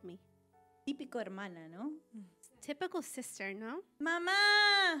help me. Típico hermana, ¿no? Typical sister, no?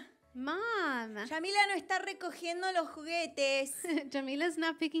 ¡Mamá! Mom, Yamila no está recogiendo los juguetes. Jamila's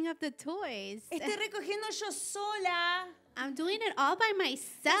not picking up the toys. Estoy recogiendo yo sola. I'm doing it all by Decile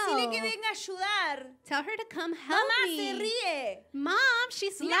myself. que venga a ayudar. Tell her to come help Mamá me. se ríe. Mom,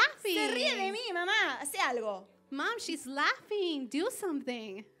 she's Mira, laughing. se ríe de mí, mamá. Hace algo. Mom, she's laughing. Do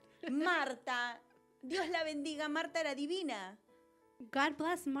something. Marta, Dios la bendiga. Marta era divina. God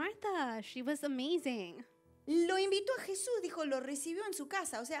bless Martha. She was amazing. Lo invitó a Jesús, dijo, lo recibió en su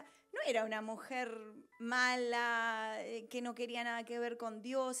casa. O sea, no era una mujer mala, que no quería nada que ver con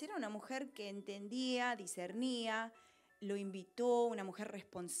Dios. Era una mujer que entendía, discernía. Lo invitó, una mujer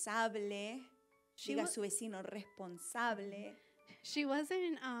responsable. Diga a su vecino, responsable. She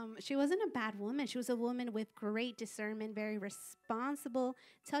wasn't a bad woman. She was a woman with great discernment, very responsible.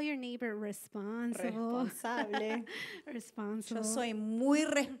 Tell your neighbor responsible. Responsable. Responsible. Yo soy muy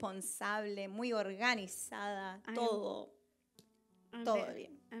responsable, muy organizada, todo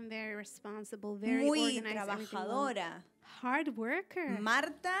bien. I'm very responsible, very Muy organized. everything well. trabajadora. Hard worker.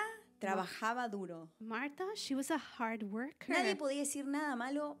 Marta trabajaba duro. Martha, she was a hard worker. Nadie podía decir nada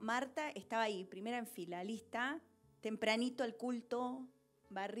malo. Marta estaba ahí, primera en fila, lista, tempranito al culto,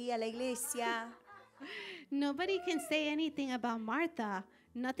 barría la iglesia. Nobody can say anything about Martha.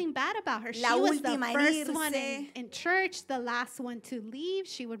 Nothing bad about her. La She was the última en first one irse. in church, the last one to leave.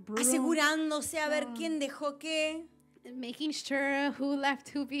 She would broom, Asegurándose a ver quién dejó qué. making sure who left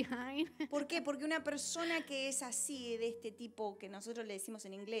who behind. ¿Por qué? Porque una persona que es así, de este tipo, que nosotros le decimos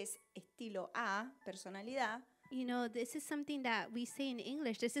en inglés estilo A, personalidad, You know, this is something that we say in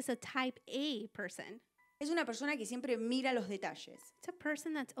English. This is a type A person. es una persona que siempre mira los detalles. It's a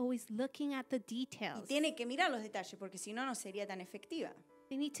person that's always looking at the Y details. tiene que mirar los detalles porque si no, no sería tan efectiva.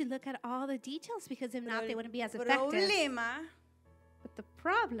 They need to look at all the details because if not, they wouldn't be as El effective. problema But the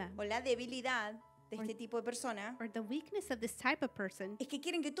problem o la debilidad de este tipo de persona or the weakness of this type of person es que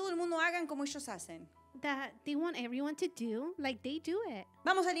quieren que todo el mundo hagan como ellos hacen. that they want everyone to do like they do it.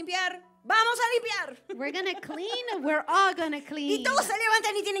 Vamos a limpiar, vamos a limpiar. We're gonna clean. We're all gonna Y clean. todos se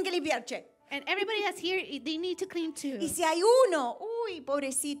levantan y tienen que limpiar, che. And everybody that's here, they need to clean too. Y si hay uno uy,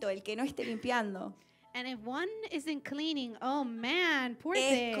 pobrecito, el que no esté limpiando. And if one isn't cleaning, oh man, poor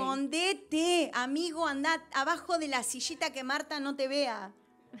thing. Escondete, amigo, anda abajo de la sillita que Marta no te vea.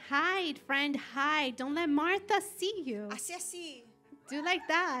 Hide, friend, hide. Don't let Martha see you. Hace así. Do like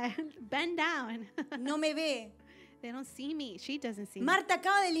that. Bend down. No me ve. They don't see me. She doesn't see me. Marta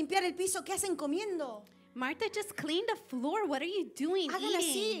acaba de limpiar el piso. ¿Qué hacen comiendo? Martha just cleaned the floor. What are you doing? Hagan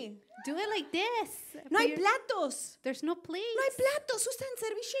Eating? así. Do it like this. No hay platos. There's no plates. No hay platos. Usan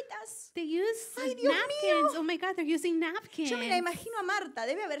servilletas. They use Ay, Dios napkins. mío. Oh my God, they're using napkins. Yo me la imagino a Marta.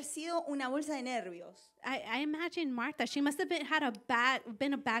 Debe haber sido una bolsa de nervios. I imagine Martha. She must have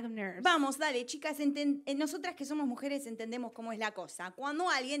been a bag of nerves. Vamos, dale, chicas. Nosotras que somos mujeres entendemos cómo es la cosa. Cuando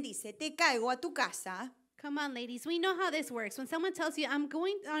alguien dice, te caigo a tu casa, Come on, ladies. We know how this works. When someone tells you, I'm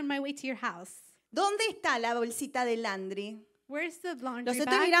going on my way to your house. ¿dónde está la bolsita de laundry? Where's the laundry Los estoy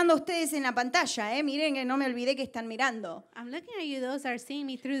bag? mirando a ustedes en la pantalla, ¿eh? Miren que no me olvidé que están mirando. I'm looking at you. Those are seeing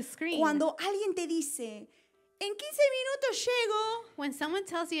me through the screen. Cuando alguien te dice, en 15 minutos llego, When someone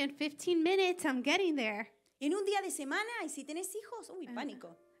tells you in 15 minutes, I'm getting there. en un día de semana, y si tenés hijos, uy,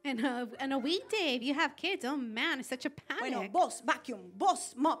 pánico. And a weekday, if you have kids, oh man, it's such a panic. Bueno, vos, vacuum,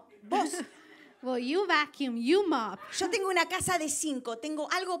 vos, mop, vos. Well, you vacuum, you mop. Yo tengo una casa de 5, tengo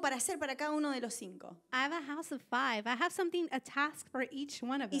algo para hacer para cada uno de los 5. I have a house of 5. I have a task for each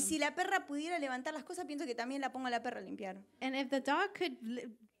one of them. Y si la perra pudiera levantar las cosas, pienso que también la pongo a la perra a limpiar. And if the dog could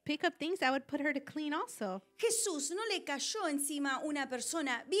pick up things, I would put her to clean also. Jesús no le cayó encima una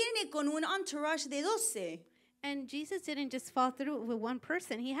persona, viene con un entourage de 12. And Jesus didn't just fall through with one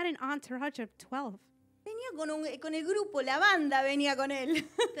person. He had an entourage of 12. Venía con el grupo, la banda venía con él.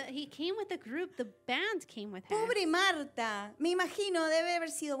 He came with the group. The band came with him. Pobre Marta, me imagino, debe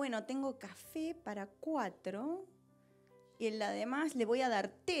haber sido, bueno, tengo café para 4 y en la demás le voy a dar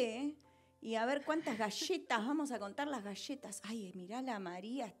té y a ver cuántas galletas, vamos a contar las galletas. Ay, mirá,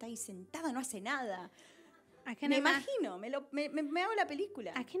 María está ahí sentada, no hace nada. Me imagino, me hago la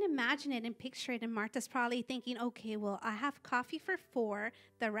película. I can imagine it and picture it, and Martha's probably thinking, okay, well, I have coffee for 4,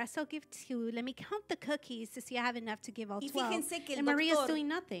 the rest I'll give 2. Let me count the cookies to see I have enough to give all Y 12. fíjense que el And Maria's doctor, doing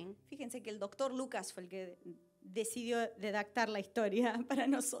nothing. fíjense que el doctor Lucas fue el que decidió redactar la historia para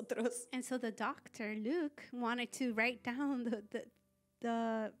nosotros. And so the doctor, Luke, wanted to write down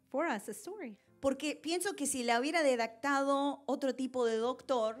for us a story. Porque pienso que si la hubiera redactado otro tipo de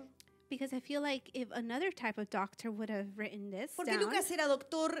doctor, Because I feel like if another type of doctor would have written this porque down, Lucas era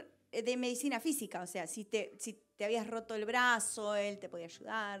doctor de medicina física, o sea, si te habías roto el brazo, él te podía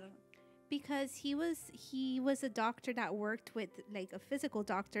ayudar. because he was a doctor that worked with like a physical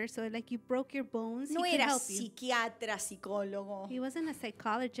doctor, so like you broke your bones, No he could era help you. psiquiatra, psicólogo. He wasn't a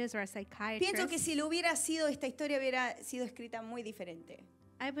psychologist or a psychiatrist. Pienso que si lo hubiera sido, esta historia hubiera sido escrita muy diferente.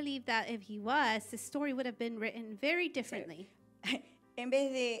 I believe that if he was, the story would have been written very differently. En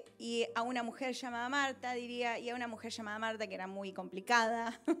vez de y a una mujer llamada Marta, diría, y a una mujer llamada Marta que era muy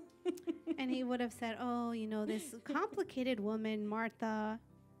complicada. And he would have said, oh, you know, this complicated woman, Martha.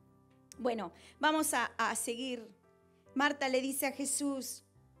 Bueno, vamos a seguir. Marta le dice a Jesús,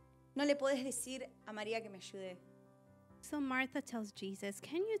 ¿no le podés decir a María que me ayude? So Martha tells Jesus,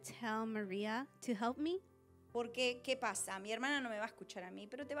 can you tell Maria to help me? Porque, ¿qué pasa? Mi hermana no me va a escuchar a mí,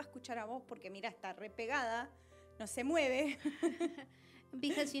 pero te va a escuchar a vos porque mira, está repegada, no se mueve.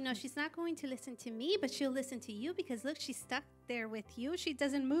 Because, you know, she's not going to listen to me, but she'll listen to you because, look, she's stuck there with you. She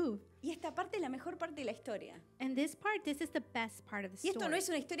doesn't move. Y esta parte es la mejor parte de la historia. And this is the best part of the Y esto no story. es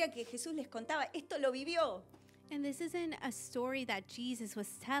una historia que Jesús les contaba, esto lo vivió. And this isn't a story that Jesus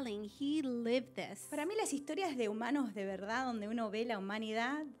was telling. He lived this. Para mí las historias de humanos de verdad, donde uno ve la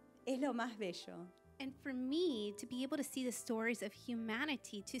humanidad, es lo más bello. And for me, to be able to see the stories of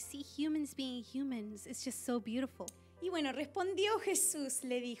humanity, to see humans being humans, it's just so beautiful. Y bueno, respondió Jesús,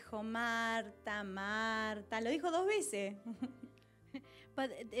 le dijo, Marta, Marta, lo dijo 2 veces.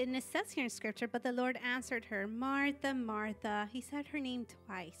 But it says here in scripture, but the Lord answered her, Martha, Martha. He said her name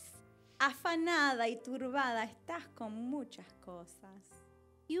twice. Afanada y turbada estás con muchas cosas,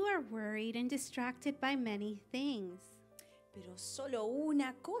 You are worried and distracted by many things. pero solo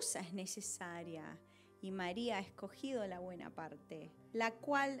una cosa es necesaria. Y María ha escogido la buena parte, la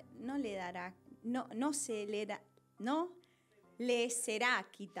cual no le será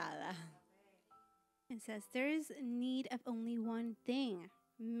quitada. It says, there is need of only one thing.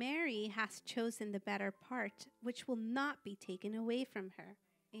 Mary has chosen the better part, which will not be taken away from her.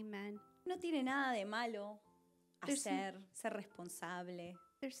 Amen. No tiene nada de malo There's ser responsable.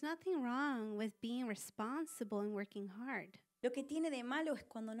 There's nothing wrong with being responsible and working hard. Lo que tiene de malo es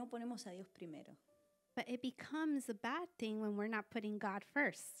cuando no ponemos a Dios primero. But it becomes a bad thing when we're not putting God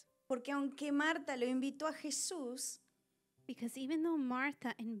first. Porque aunque Marta lo invitó a Jesús, Because even though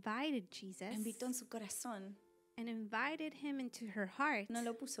Martha invited Jesus lo invitó en su corazón, and invited him into her heart, no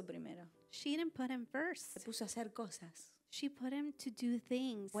lo puso primero. she didn't put him Se first. puso a hacer cosas. She put him to do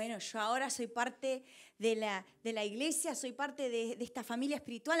things. Bueno, yo ahora soy parte de la iglesia, soy parte de esta familia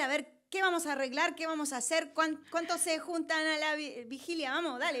espiritual. A ver, ¿qué vamos a arreglar? ¿Qué vamos a hacer? ¿Cuántos se juntan a la vigilia?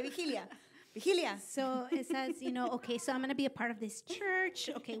 Vamos, dale, vigilia. Vigilia. So it says, okay, so I'm going to be a part of this church.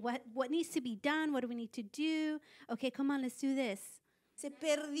 Okay, what needs to be done? What do we need to do? Okay, come on, let's do this. Se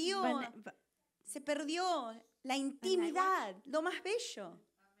perdió la intimidad, lo más bello.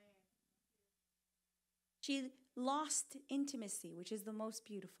 She lost intimacy, which is the most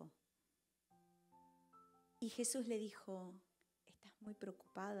beautiful. Y Jesús le dijo, estás muy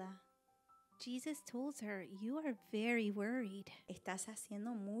preocupada, Jesus told her, you are very worried. estás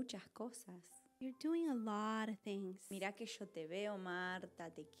haciendo muchas cosas. You're doing a lot of things. Mira que yo te veo,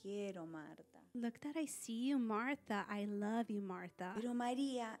 Marta, te quiero, Marta. Look that I see you, Martha. I love you, Martha. Pero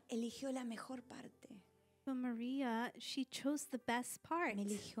María eligió la mejor parte. But Maria, she chose the best part. Me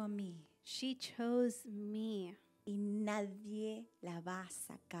eligió a mí. She chose me. Y nadie la va a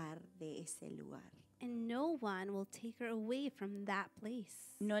sacar de ese lugar. And no one will take her away from that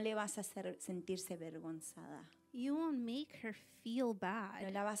place. No le vas a hacer sentirse avergonzada. You won't make her feel No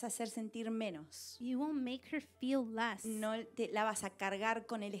bad. la vas a hacer sentir menos. You won't make her feel less. No la vas a cargar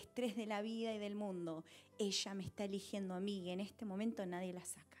con el estrés de la vida y del mundo. Ella me está eligiendo a mí y en este momento nadie la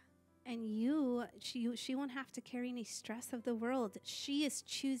saca. And she won't have to carry any stress of the world. She is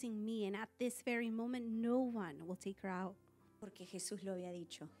choosing me, and at this very moment, no one will take her out. Porque Jesús lo había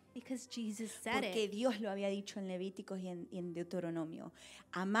dicho. Because Jesus said Porque it. Dios lo había dicho en Levíticos y en Deuteronomio.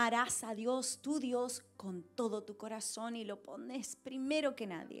 Amarás a Dios, tu Dios, con todo tu corazón y lo pones primero que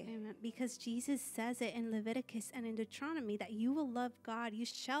nadie. Amen. Because Jesus says it in Leviticus and in Deuteronomy that you will love God, you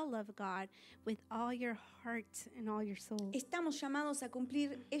shall love God with all your heart and all your soul. Estamos llamados a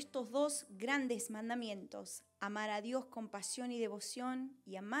cumplir estos dos grandes mandamientos. Amar a Dios con pasión y devoción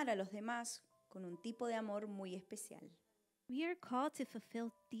y amar a los demás con un tipo de amor muy especial. We are called to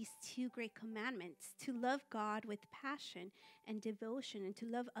fulfill these two great commandments, to love God with passion and devotion, and to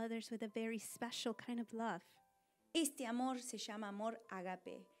love others with a very special kind of love. Este amor se llama amor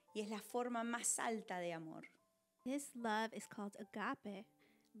agape y es la forma más alta de amor. This love is called agape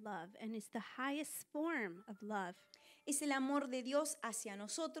love, and it's the highest form of love. Es el amor de Dios hacia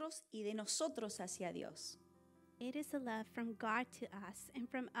nosotros y de nosotros hacia Dios. It is a love from God to us and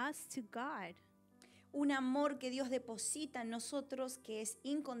from us to God. Un amor que Dios deposita en nosotros que es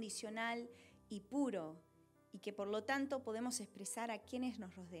incondicional y puro y que por lo tanto podemos expresar a quienes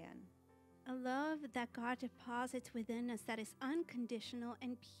nos rodean. A love that God deposits within us that is unconditional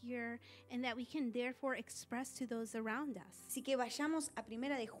and pure, and that we can therefore express to those around us. Así que vayamos a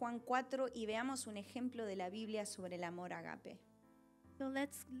primera de Juan 4 y veamos un ejemplo de la Biblia sobre el amor agape. So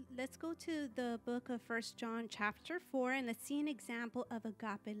let's go to the book of 1 John chapter 4, and let's see an example of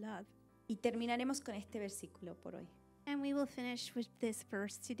agape love. Y terminaremos con este versículo por hoy. And we will finish with this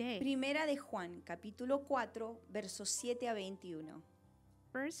verse today. Primera de Juan, capítulo 4, versos 7 a 21.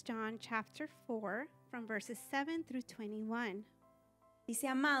 1 John chapter 4, from verses 7 through 21. Dice,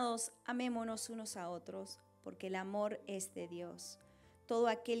 amados, amémonos unos a otros, porque el amor es de Dios. Todo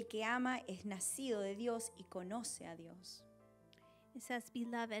aquel que ama es nacido de Dios y conoce a Dios. It says,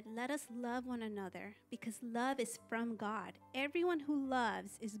 Beloved, let us love one another, because love is from God. Everyone who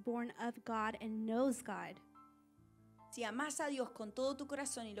loves is born of God and knows God. Si amas a Dios con todo tu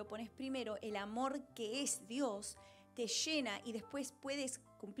corazón y lo pones primero, el amor que es Dios te llena y después puedes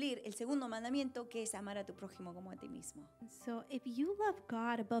cumplir el segundo mandamiento, que es amar a tu prójimo como a ti mismo. So if you love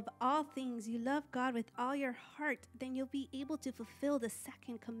God above all things, you love God with all your heart, then you'll be able to fulfill the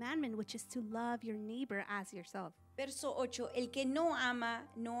second commandment, which is to love your neighbor as yourself. Verso 8, el que no ama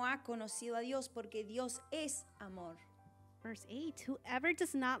no ha conocido a Dios porque Dios es amor. Verse 8, whoever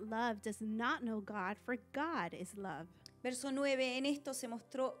does not love does not know God, for God is love. Verso 9, en esto se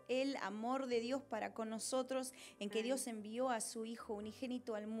mostró el amor de Dios para con nosotros, en que Dios envió a su Hijo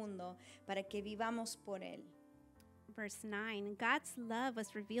unigénito al mundo para que vivamos por él. Verse 9, God's love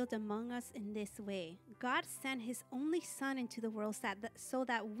was revealed among us in this way. God sent his only Son into the world so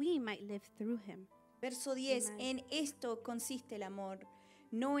that we might live through him. Verso 10, Amen. En esto consiste el amor,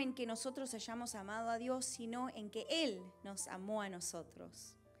 no en que nosotros hayamos amado a Dios, sino en que Él nos amó a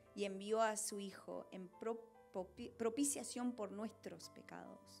nosotros y envió a su Hijo en propiciación por nuestros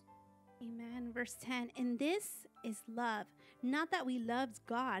pecados. Amen. Verse 10, and this is love, not that we loved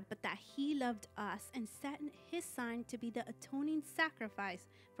God, but that he loved us and sent his Son to be the atoning sacrifice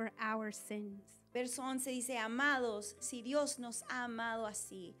for our sins. Verso 11 dice, amados, si Dios nos ha amado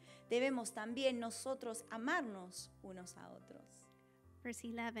así, debemos también nosotros amarnos unos a otros. Verse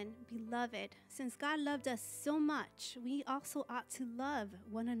 11, Beloved, since God loved us so much, we also ought to love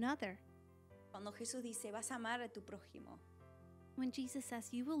one another. Cuando Jesús dice, vas a amar a tu prójimo. When Jesus says,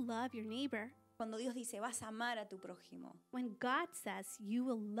 you will love your neighbor. Cuando Dios dice, vas a amar a tu prójimo. When God says, you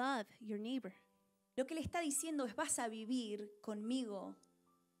will love your neighbor. Lo que le está diciendo es, vas a vivir conmigo.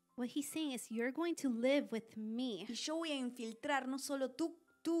 What he's saying is, you're going to live with me. Y yo voy a infiltrar no solo tu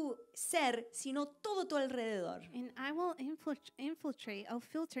ser, sino todo tu alrededor. And I will infiltrate, I'll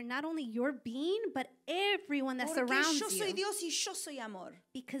filter not only your being, but everyone that Porque surrounds yo soy you. Dios y yo soy amor.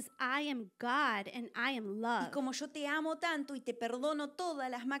 Because I am God and I am Y love. como yo te amo tanto y te perdono todas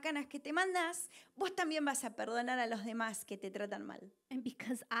las macanas que te mandas, vos también vas a perdonar a los demás que te tratan mal. And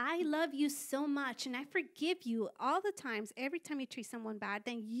because I love you so much and I forgive you all the times, every time you treat someone bad,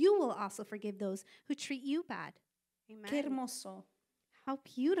 then you will also forgive those who treat you bad. Amen. Qué hermoso. How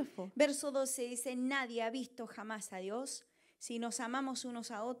beautiful. Verso 12 dice, nadie ha visto jamás a Dios. Si nos amamos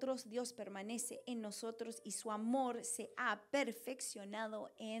unos a otros, Dios permanece en nosotros y su amor se ha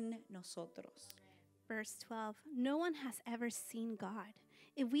perfeccionado en nosotros. Verse 12, no one has ever seen God.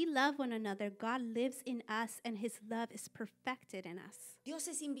 If we love one another, God lives in us and his love is perfected in us. Dios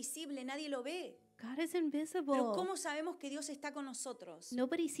es invisible, nadie lo ve. God is invisible. Pero ¿cómo sabemos que Dios está con nosotros?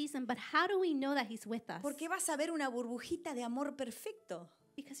 Nobody sees him, but how do we know that he's with us? Porque vas a ver una burbujita de amor perfecto.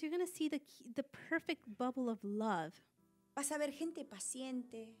 Because you're going to see the perfect bubble of love. Vas a ver gente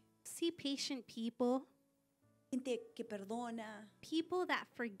paciente, See patient people, gente que perdona, people that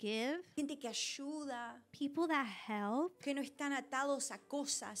forgive, gente que ayuda, people that help, que no están atados a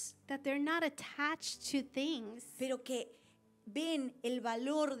cosas, that they're not attached to things, pero que ven el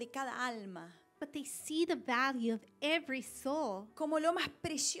valor de cada alma but they see the value of every soul. como lo más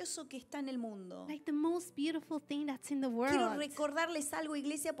precioso que está en el mundo. Like the most beautiful thing that's in the Quiero world. recordarles algo,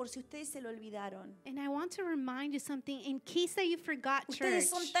 iglesia, por si ustedes se lo olvidaron. And I want to remind you something in case that you forgot,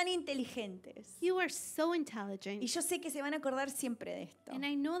 Ustedes church. son tan inteligentes. You are so intelligent. Y yo sé que se van a acordar siempre de esto. And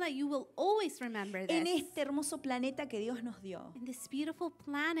I know that you will always remember En this. este hermoso planeta que Dios nos dio, In this beautiful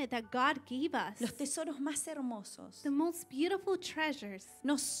planet that God gave us. los tesoros más hermosos The most beautiful treasures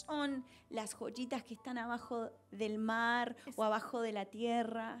no son las joyitas que están abajo del mar o abajo de la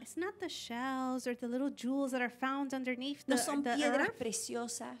tierra. It's not the shells or the little jewels that are found underneath No son the piedras earth.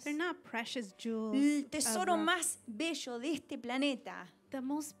 preciosas. They're not precious jewels. El of tesoro rock. más bello de este planeta The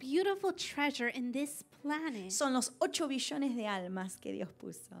most beautiful treasure in this planet son los 8 billones de almas que Dios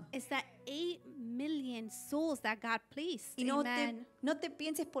puso. is that 8 million souls that God placed. Y Amen. no te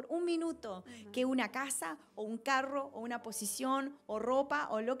pienses por un minuto que una casa o un carro o una posición o ropa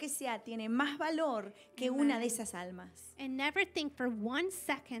o lo que sea tiene más valor que una de esas almas. And never think for 1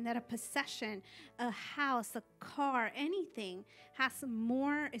 second that a possession, a house, a car, anything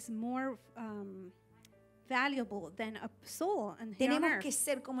is more valuable than a soul. And here on Tenemos earth. que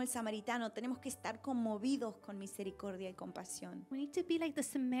ser como el samaritano, tenemos que estar conmovidos con misericordia y compasión. We need to be like the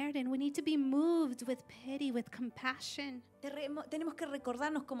Samaritan. We need to be moved with pity, with compassion. Tenemos que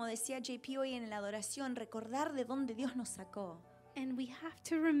recordarnos, como decía JP hoy en la adoración, recordar de dónde Dios nos sacó. And we have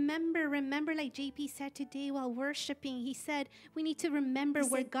to remember like JP said today while worshiping. He said, we need to remember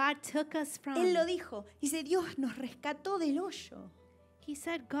where God took us from. Él lo dijo, dice, Dios nos rescató del hoyo. He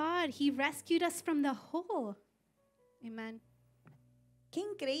said, God, he rescued us from the hole. Amen. ¡Qué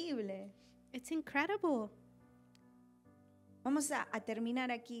increíble! It's incredible. Vamos a terminar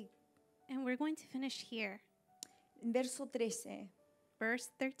aquí, And we're going to finish here. verso 13. Verse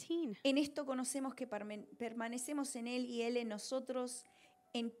 13. En esto conocemos que permanecemos en Él y Él en nosotros,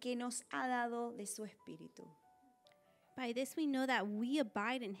 en que nos ha dado de su Espíritu. By this we know that we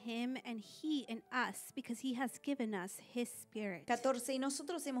abide in him and he in us because he has given us his Spirit. 14. Y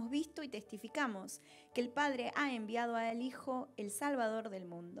nosotros hemos visto y testificamos que el Padre ha enviado al Hijo, el Salvador del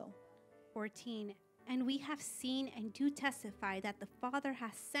mundo. 14. And we have seen and do testify that the Father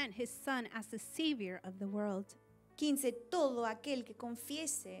has sent his Son as the Savior of the world. 15. Todo aquel que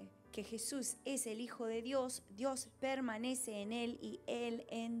confiese que Jesús es el Hijo de Dios, Dios permanece en Él y Él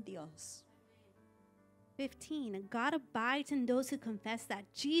en Dios. 15. God abides in those who confess that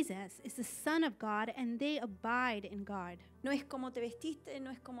Jesus is the Son of God and they abide in God. No es como te vestiste,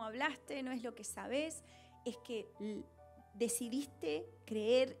 no es como hablaste, no es lo que sabes, es que decidiste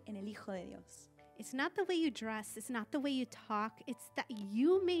creer en el Hijo de Dios. It's not the way you dress, it's not the way you talk, it's that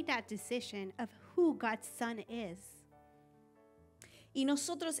you made that decision of who God's Son is. Y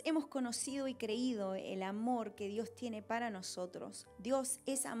nosotros hemos conocido y creído el amor que Dios tiene para nosotros. Dios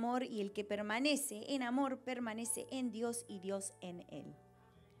es amor y el que permanece en amor permanece en Dios y Dios en él.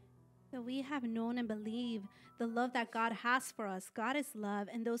 That we have known and believed the love that God has for us. God is love,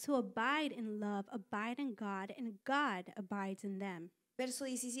 and those who abide in love abide in God, and God abides in them. Verso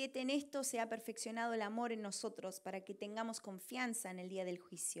 17, en esto se ha perfeccionado el amor en nosotros para que tengamos confianza en el día del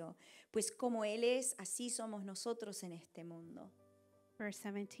juicio, pues como Él es, así somos nosotros en este mundo. Verse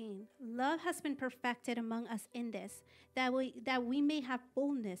 17, love has been perfected among us in this, that we may have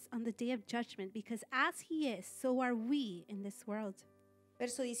boldness on the day of judgment, because as He is, so are we in this world.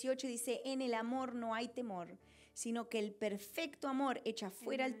 Verso 18 dice, en el amor no hay temor, sino que el perfecto amor echa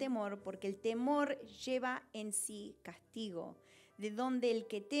fuera el temor, porque el temor lleva en sí castigo, de donde el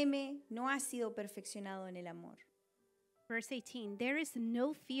que teme no ha sido perfeccionado en el amor. Verse 18, there is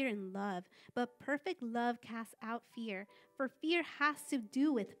no fear in love, but perfect love casts out fear, for fear has to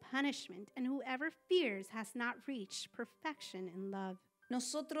do with punishment, and whoever fears has not reached perfection in love.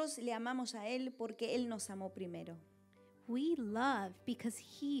 Nosotros le amamos a Él porque Él nos amó primero. We love because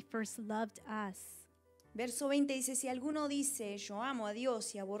He first loved us. Verso 20 dice, si alguno dice, yo amo a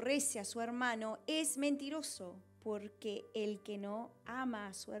Dios y aborrece a su hermano, es mentiroso, porque el que no ama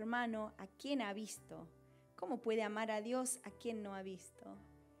a su hermano, ¿a quién ha visto? ¿Cómo puede amar a Dios a quien no ha visto?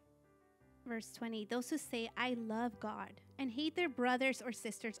 Verse 20, those who say, I love God, and hate their brothers or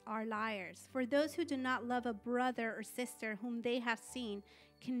sisters are liars. For those who do not love a brother or sister whom they have seen,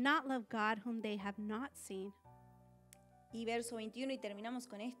 cannot love God whom they have not seen. Y verso 21, y terminamos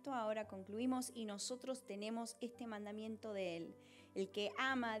con esto, ahora concluimos, y nosotros tenemos este mandamiento de Él. El que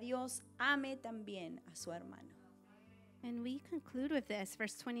ama a Dios, ame también a su hermano. And we conclude with this,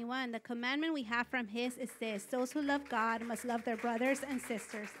 verse 21, the commandment we have from His is this, those who love God must love their brothers and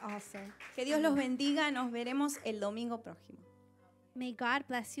sisters also. Que Dios los bendiga, nos veremos el domingo próximo. May God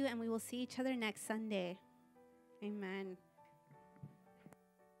bless you, and we will see each other next Sunday. Amen.